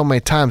children so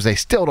many times, they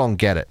still don't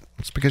get it.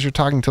 It's because you're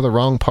talking to the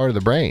wrong part of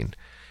the brain.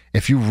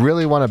 If you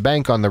really want to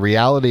bank on the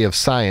reality of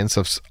science,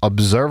 of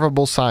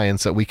observable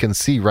science that we can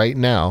see right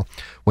now,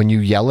 when you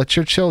yell at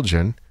your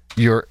children,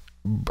 you're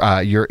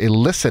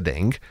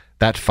eliciting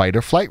that fight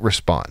or flight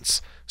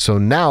response. So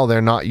now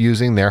they're not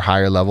using their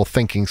higher level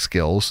thinking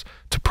skills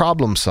to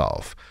problem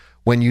solve.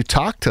 When you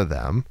talk to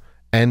them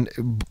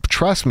And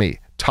trust me,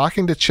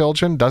 talking to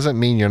children doesn't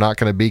mean you're not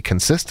going to be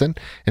consistent.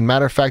 In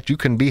matter of fact, you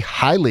can be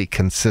highly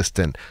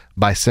consistent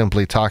by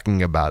simply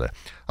talking about it.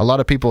 A lot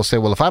of people say,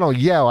 well, if I don't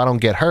yell, I don't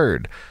get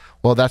heard.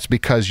 Well, that's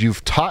because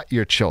you've taught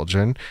your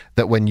children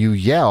that when you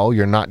yell,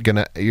 you're not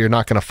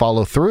gonna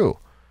follow through.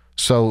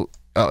 So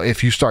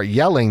if you start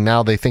yelling,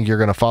 now they think you're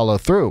going to follow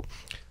through.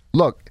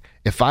 Look,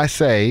 if I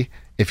say,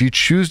 if you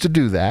choose to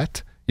do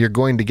that, you're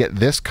going to get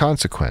this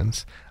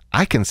consequence,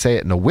 I can say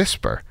it in a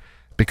whisper,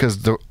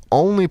 because the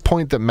only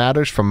point that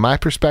matters from my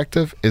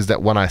perspective is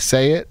that when I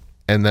say it,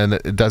 and then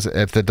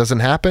if it doesn't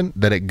happen,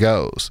 then it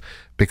goes.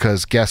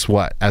 Because guess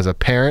what? As a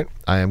parent,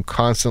 I am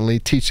constantly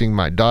teaching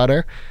my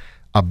daughter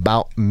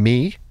about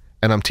me,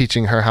 and I'm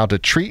teaching her how to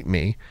treat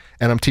me,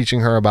 and I'm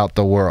teaching her about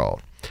the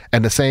world.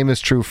 And the same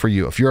is true for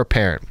you. If you're a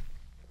parent,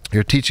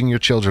 you're teaching your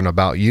children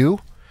about you,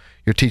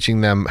 you're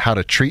teaching them how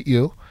to treat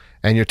you,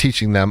 and you're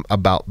teaching them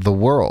about the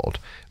world.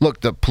 Look,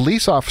 the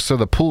police officer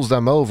that pulls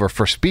them over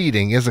for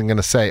speeding isn't going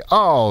to say,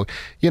 oh,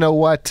 you know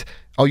what?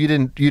 Oh, you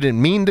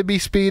didn't mean to be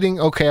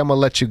speeding? Okay, I'm going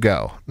to let you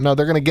go. No,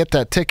 they're going to get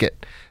that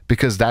ticket,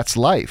 because that's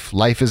life.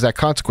 Life is that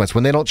consequence.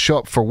 When they don't show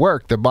up for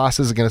work, their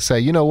bosses are going to say,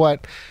 you know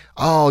what?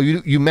 Oh,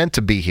 you meant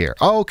to be here.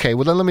 Oh, okay,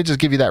 well then let me just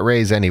give you that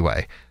raise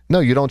anyway.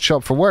 No, you don't show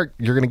up for work,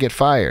 you're going to get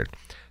fired.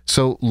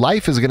 So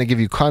life is going to give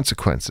you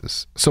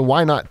consequences. So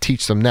why not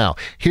teach them now?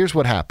 Here's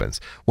what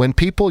happens. When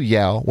people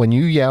yell, when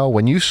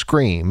you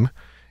scream,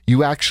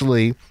 you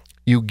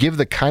give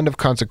the kind of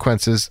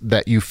consequences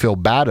that you feel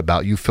bad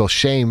about. You feel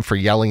shame for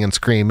yelling and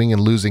screaming and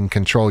losing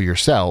control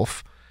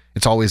yourself.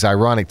 It's always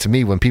ironic to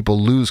me when people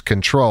lose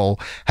control,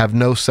 have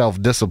no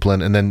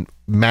self-discipline, and then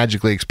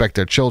magically expect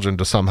their children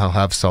to somehow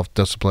have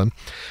self-discipline.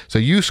 So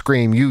you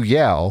scream, you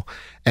yell,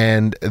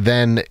 and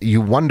then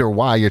you wonder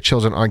why your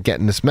children aren't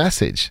getting this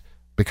message,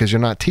 because you're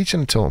not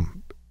teaching it to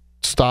them.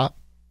 Stop,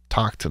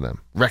 talk to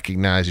them,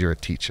 recognize you're a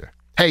teacher.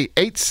 Hey,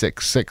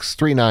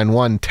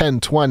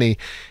 866-391-1020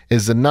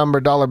 is the number.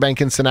 Dollar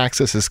Bank Instant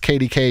Access is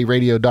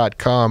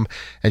kdkradio.com.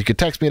 And you can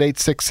text me at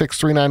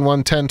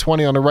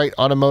 866-391-1020 on the right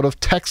automotive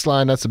text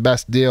line. That's the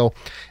best deal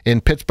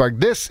in Pittsburgh.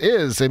 This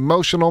is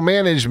Emotional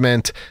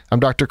Management. I'm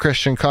Dr.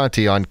 Christian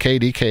Conti on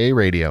KDKA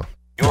Radio.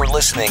 You're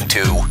listening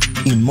to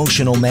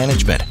Emotional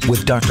Management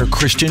with Dr.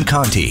 Christian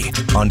Conti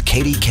on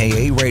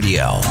KDKA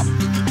Radio.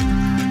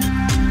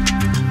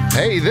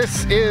 Hey,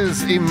 this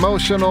is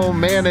Emotional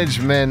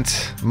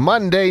Management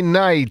Monday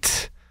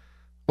night.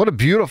 What a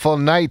beautiful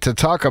night to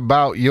talk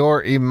about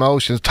your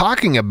emotions.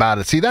 Talking about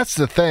it. See, that's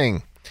the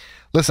thing.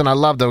 Listen, I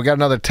love that. We got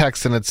another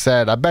text and it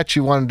said, I bet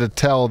you wanted to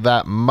tell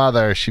that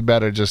mother she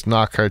better just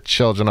knock her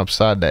children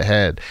upside the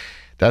head.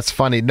 That's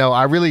funny. No,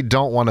 I really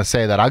don't want to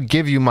say that. I'll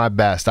give you my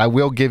best. I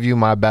will give you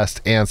my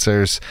best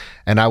answers,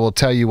 and I will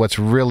tell you what's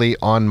really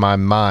on my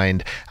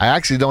mind. I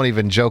actually don't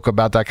even joke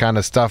about that kind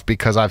of stuff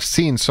because I've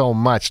seen so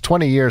much.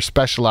 20 years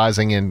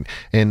specializing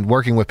in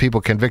working with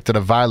people convicted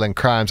of violent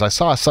crimes. I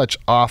saw such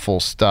awful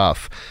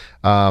stuff.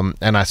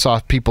 And I saw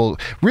people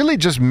really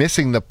just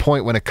missing the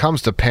point when it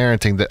comes to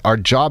parenting, that our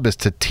job is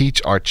to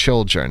teach our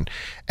children.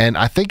 And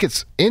I think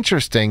it's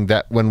interesting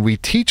that when we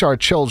teach our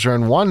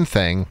children one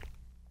thing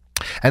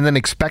and then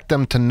expect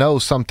them to know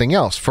something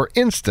else. For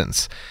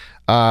instance,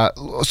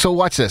 so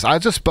watch this. I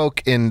just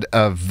spoke in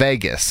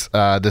Vegas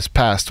this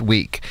past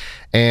week.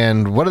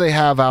 And what do they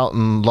have out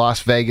in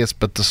Las Vegas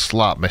but the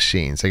slot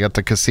machines? They got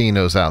the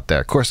casinos out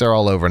there. Of course, they're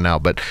all over now,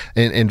 but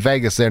in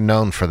Vegas, they're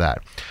known for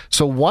that.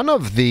 So one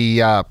of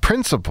the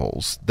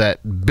principles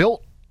that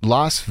built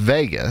Las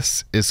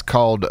Vegas is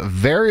called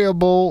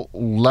variable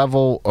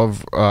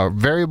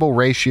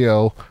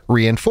ratio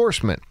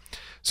reinforcement.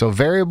 So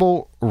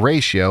variable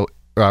ratio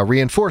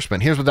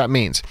reinforcement. Here's what that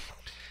means.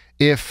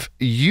 If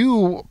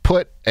you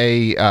put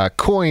a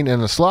coin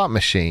in a slot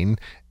machine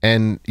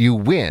and you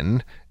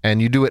win,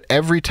 and you do it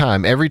every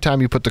time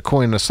you put the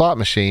coin in a slot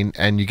machine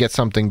and you get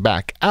something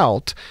back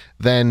out,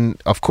 then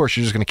of course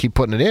you're just going to keep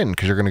putting it in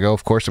because you're going to go,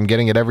 of course, I'm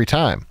getting it every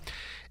time.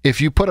 If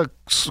you put a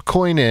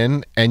coin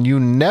in and you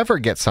never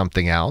get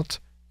something out,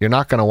 you're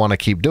not going to want to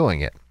keep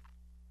doing it.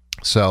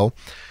 So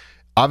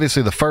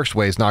obviously, the first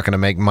way is not going to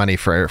make money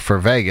for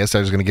Vegas.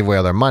 They're just going to give away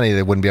all their money.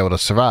 They wouldn't be able to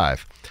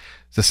survive.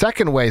 The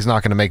second way is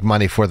not going to make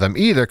money for them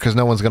either because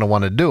no one's going to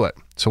want to do it.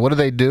 So what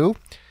do?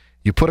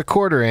 You put a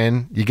quarter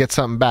in, you get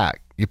something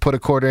back. You put a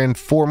quarter in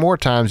 4 more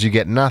times, you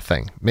get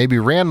nothing. Maybe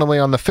randomly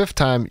on the 5th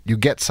time, you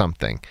get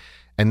something.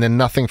 And then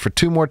nothing for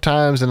 2 more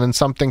times, and then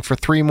something for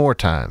 3 more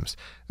times.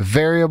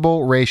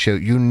 Variable ratio.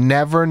 You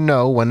never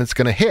know when it's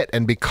going to hit.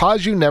 And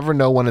because you never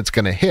know when it's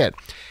going to hit,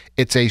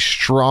 it's a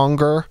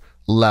stronger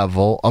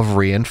level of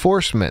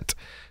reinforcement.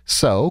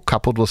 So,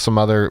 coupled with some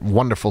other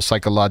wonderful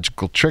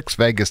psychological tricks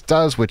Vegas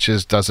does, which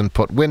is doesn't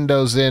put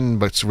windows in,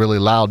 but it's really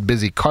loud,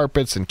 busy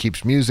carpets and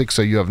keeps music,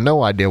 so you have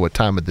no idea what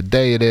time of the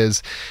day it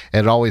is.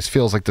 And it always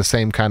feels like the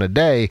same kind of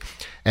day.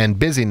 And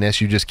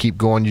busyness, you just keep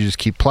going, you just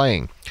keep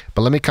playing.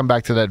 But let me come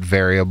back to that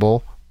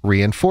variable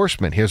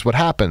reinforcement. Here's what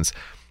happens.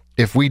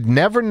 If we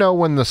never know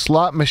when the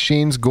slot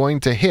machine's going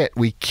to hit,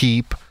 we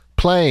keep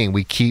playing.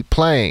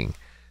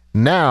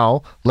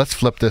 Now, let's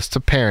flip this to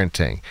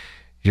parenting.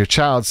 your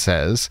child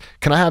says,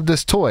 can I have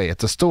this toy at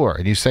the store?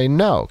 And you say,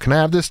 no. Can I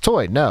have this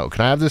toy? No.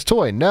 Can I have this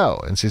toy? No.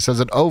 And she says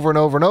it over and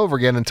over and over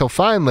again until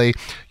finally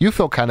you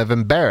feel kind of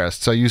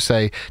embarrassed. So you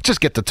say,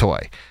 just get the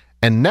toy.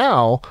 And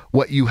now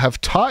what you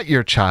have taught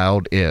your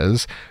child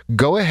is,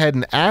 go ahead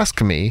and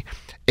ask me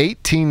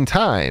 18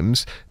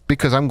 times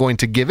because I'm going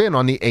to give in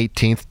on the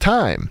 18th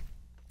time.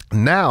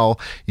 Now,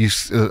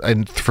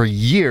 and for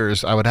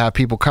years, I would have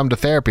people come to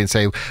therapy and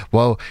say,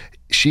 well,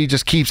 she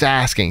just keeps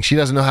asking. She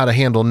doesn't know how to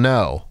handle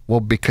no. Well,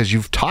 because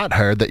you've taught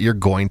her that you're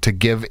going to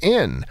give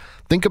in.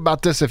 Think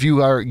about this. If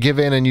you are give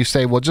in and you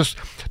say, well, just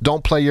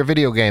don't play your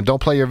video game.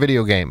 Don't play your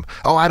video game.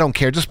 Oh, I don't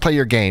care. Just play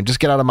your game. Just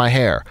get out of my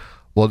hair.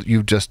 Well,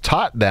 you just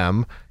taught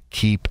them,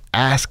 keep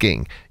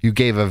asking. You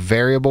gave a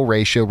variable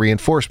ratio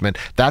reinforcement.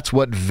 That's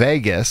what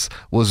Vegas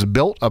was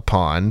built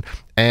upon.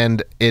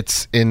 And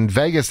it's in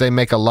Vegas, they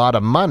make a lot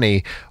of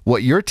money.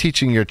 What you're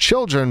teaching your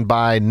children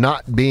by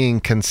not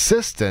being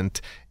consistent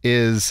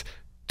is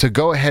to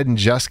go ahead and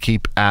just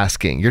keep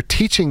asking. You're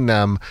teaching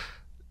them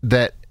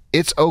that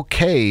it's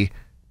okay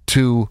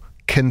to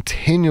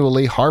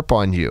continually harp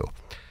on you.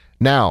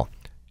 Now,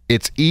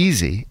 it's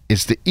easy.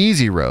 It's the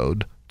easy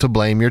road to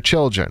blame your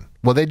children.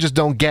 Well, they just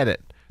don't get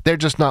it. They're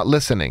just not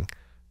listening.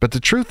 But the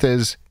truth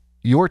is,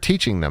 you're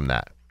teaching them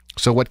that.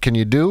 So what can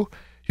you do?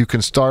 You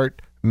can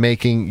start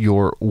making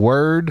your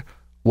word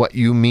what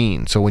you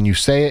mean. So when you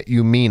say it,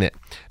 you mean it.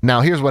 Now,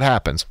 here's what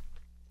happens.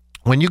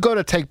 When you go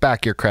to take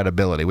back your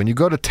credibility, when you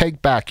go to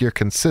take back your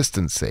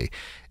consistency,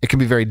 it can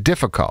be very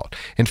difficult.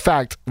 In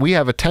fact, we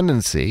have a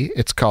tendency,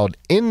 it's called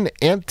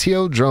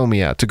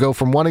enantiodromia, to go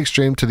from one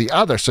extreme to the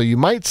other. So you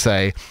might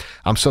say,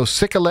 I'm so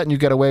sick of letting you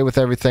get away with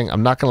everything.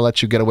 I'm not going to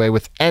let you get away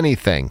with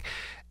anything.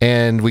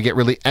 And we get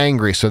really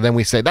angry. So then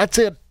we say, that's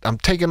it. I'm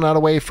taking that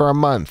away for a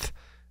month.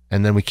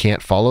 And then we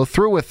can't follow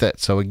through with it.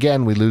 So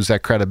again, we lose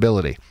that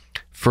credibility.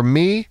 For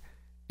me,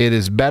 it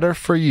is better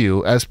for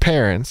you as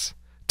parents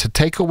to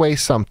take away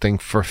something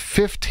for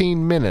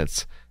 15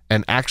 minutes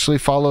and actually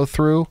follow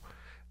through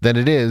than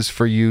it is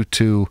for you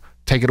to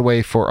take it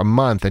away for a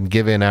month and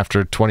give in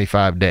after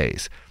 25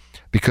 days.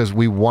 Because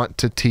we want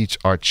to teach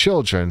our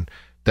children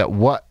that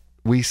what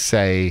we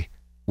say,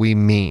 we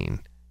mean.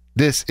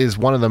 This is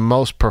one of the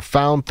most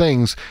profound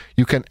things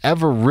you can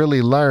ever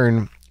really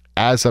learn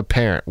as a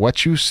parent.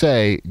 What you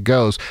say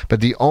goes.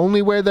 But the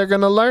only way they're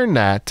going to learn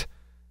that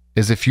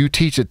is if you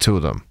teach it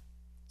to them.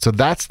 So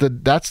that's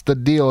the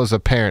deal as a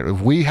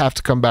parent. We have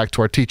to come back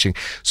to our teaching.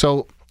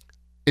 So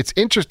it's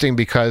interesting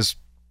because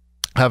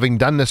having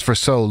done this for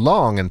so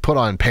long and put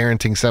on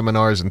parenting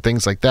seminars and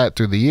things like that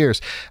through the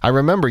years, I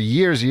remember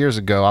years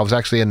ago, I was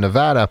actually in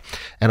Nevada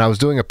and I was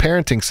doing a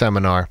parenting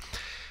seminar.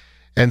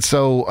 And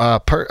so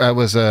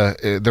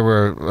there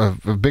were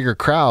a bigger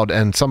crowd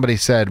and somebody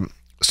said,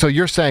 so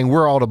you're saying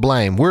we're all to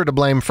blame. We're to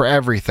blame for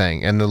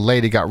everything. And the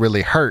lady got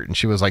really hurt. And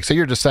she was like, so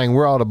you're just saying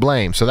we're all to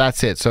blame. So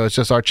that's it. So it's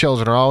just our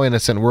children are all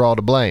innocent. We're all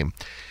to blame.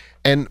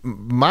 And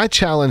my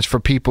challenge for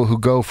people who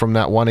go from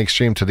that one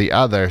extreme to the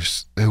other,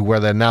 where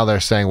they're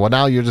saying, well,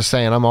 now you're just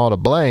saying I'm all to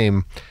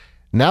blame.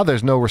 Now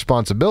there's no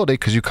responsibility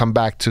because you come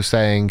back to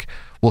saying,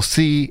 well,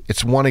 see,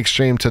 it's one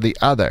extreme to the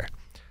other.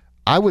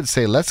 I would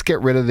say let's get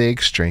rid of the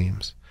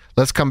extremes.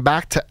 Let's come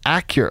back to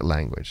accurate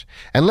language.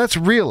 And let's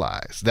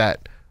realize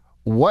that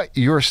what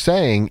you're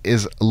saying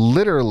is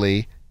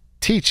literally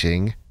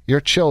teaching your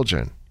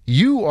children.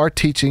 You are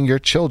teaching your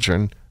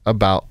children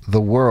about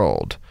the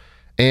world.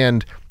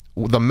 And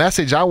the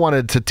message I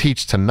wanted to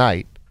teach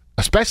tonight,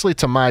 especially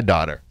to my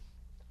daughter,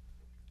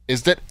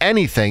 is that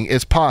anything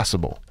is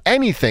possible.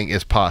 Anything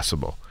is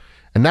possible.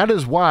 And that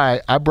is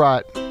why I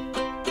brought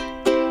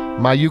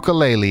my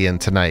ukulele in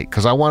tonight,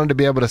 because I wanted to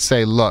be able to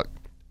say, look,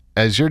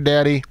 as your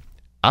daddy,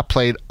 I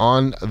played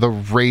on the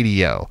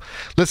radio.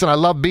 Listen, I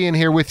love being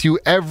here with you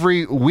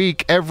every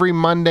week, every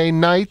Monday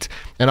night,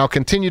 and I'll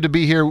continue to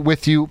be here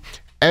with you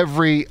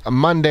every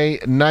Monday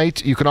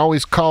night. You can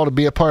always call to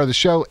be a part of the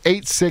show,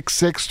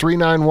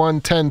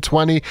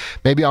 866-391-1020.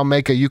 Maybe I'll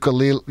make a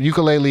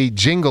ukulele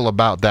jingle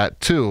about that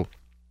too.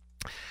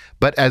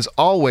 But as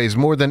always,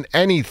 more than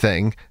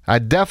anything, I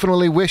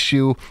definitely wish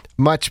you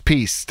much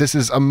peace. This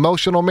is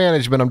Emotional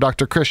Management. I'm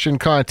Dr. Christian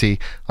Conti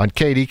on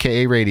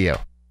KDKA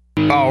Radio.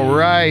 All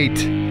right,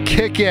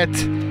 kick it.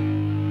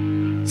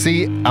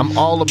 See, I'm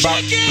all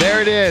about,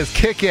 there it is,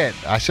 kick it.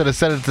 I should have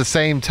said it at the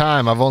same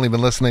time. I've only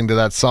been listening to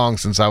that song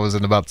since I was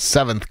in about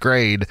 7th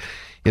grade.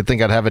 You'd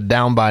think I'd have it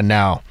down by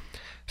now.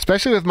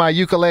 Especially with my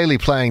ukulele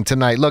playing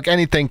tonight. Look,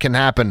 anything can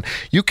happen.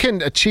 You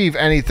can achieve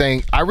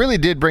anything. I really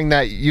did bring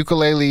that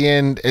ukulele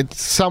in.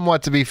 It's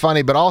somewhat to be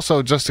funny, but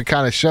also just to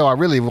kind of show, I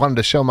really wanted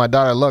to show my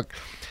daughter, look,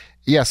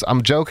 yes,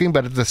 I'm joking,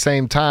 but at the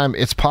same time,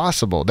 it's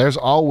possible. There's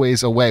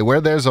always a way. Where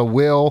there's a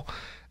will,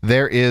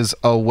 there is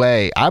a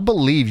way. I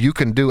believe you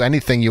can do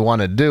anything you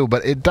want to do,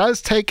 but it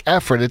does take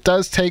effort. It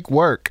does take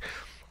work.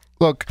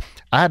 Look,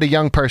 I had a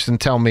young person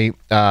tell me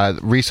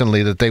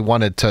recently that they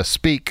wanted to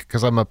speak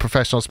because I'm a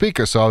professional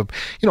speaker. So,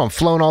 I'm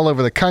flown all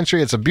over the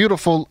country. It's a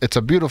beautiful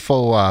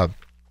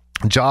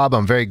job.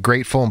 I'm very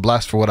grateful and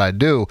blessed for what I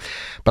do.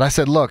 But I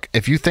said, look,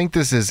 if you think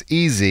this is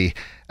easy,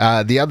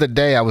 the other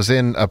day I was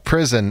in a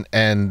prison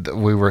and I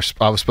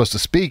was supposed to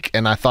speak,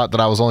 and I thought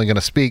that I was only going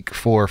to speak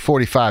for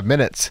 45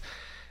 minutes.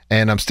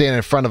 And I'm standing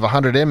in front of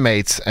 100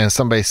 inmates, and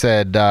somebody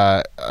said,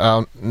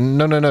 no,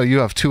 you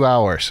have 2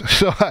 hours.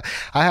 So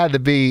I had to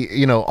be,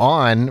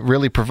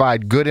 really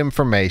provide good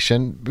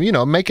information,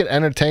 make it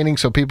entertaining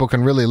so people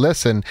can really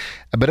listen.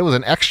 But it was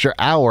an extra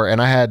hour,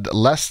 and I had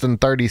less than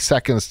 30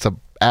 seconds to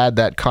add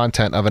that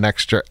content of an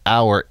extra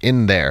hour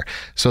in there.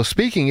 So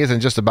speaking isn't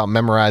just about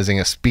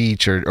memorizing a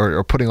speech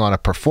or putting on a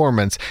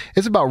performance.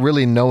 It's about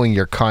really knowing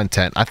your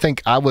content. I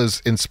think I was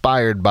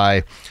inspired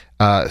by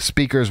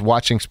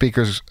watching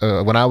speakers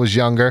when I was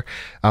younger.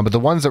 But the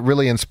ones that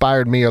really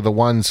inspired me are the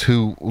ones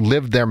who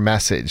lived their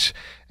message.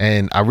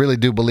 And I really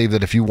do believe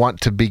that if you want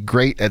to be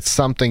great at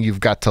something, you've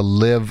got to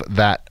live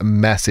that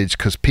message,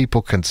 because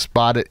people can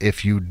spot it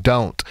if you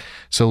don't.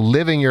 So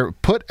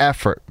put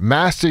effort,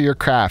 master your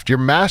craft. You're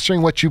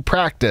mastering what you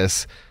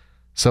practice.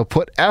 So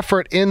put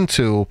effort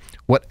into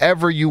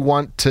whatever you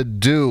want to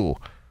do.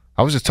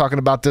 I was just talking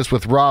about this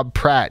with Rob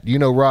Pratt. You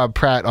know Rob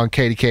Pratt on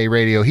KDK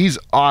Radio. He's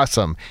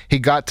awesome. He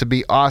got to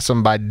be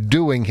awesome by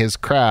doing his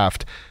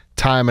craft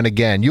time and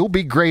again. You'll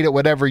be great at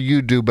whatever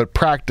you do, but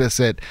practice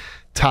it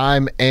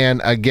time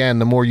and again.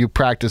 The more you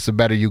practice, the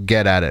better you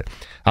get at it.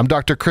 I'm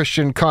Dr.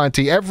 Christian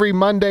Conti. Every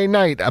Monday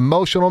night,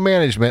 Emotional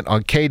Management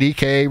on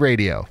KDK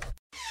Radio.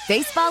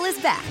 Baseball is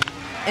back,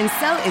 and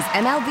so is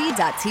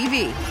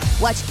MLB.tv.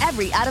 Watch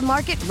every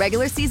out-of-market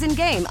regular season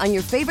game on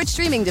your favorite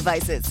streaming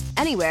devices,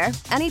 anywhere,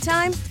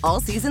 anytime,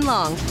 all season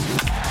long.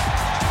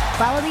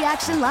 Follow the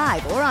action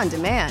live or on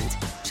demand.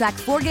 Track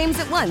 4 games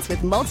at once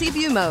with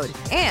multi-view mode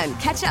and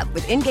catch up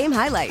with in-game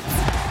highlights.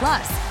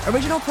 Plus,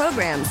 original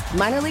programs,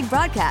 minor league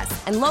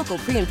broadcasts, and local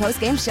pre- and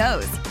post-game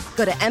shows.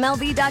 Go to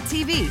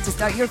MLB.tv to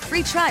start your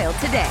free trial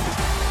today.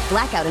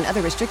 Blackout and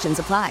other restrictions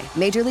apply.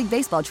 Major League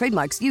Baseball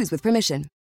trademarks used with permission.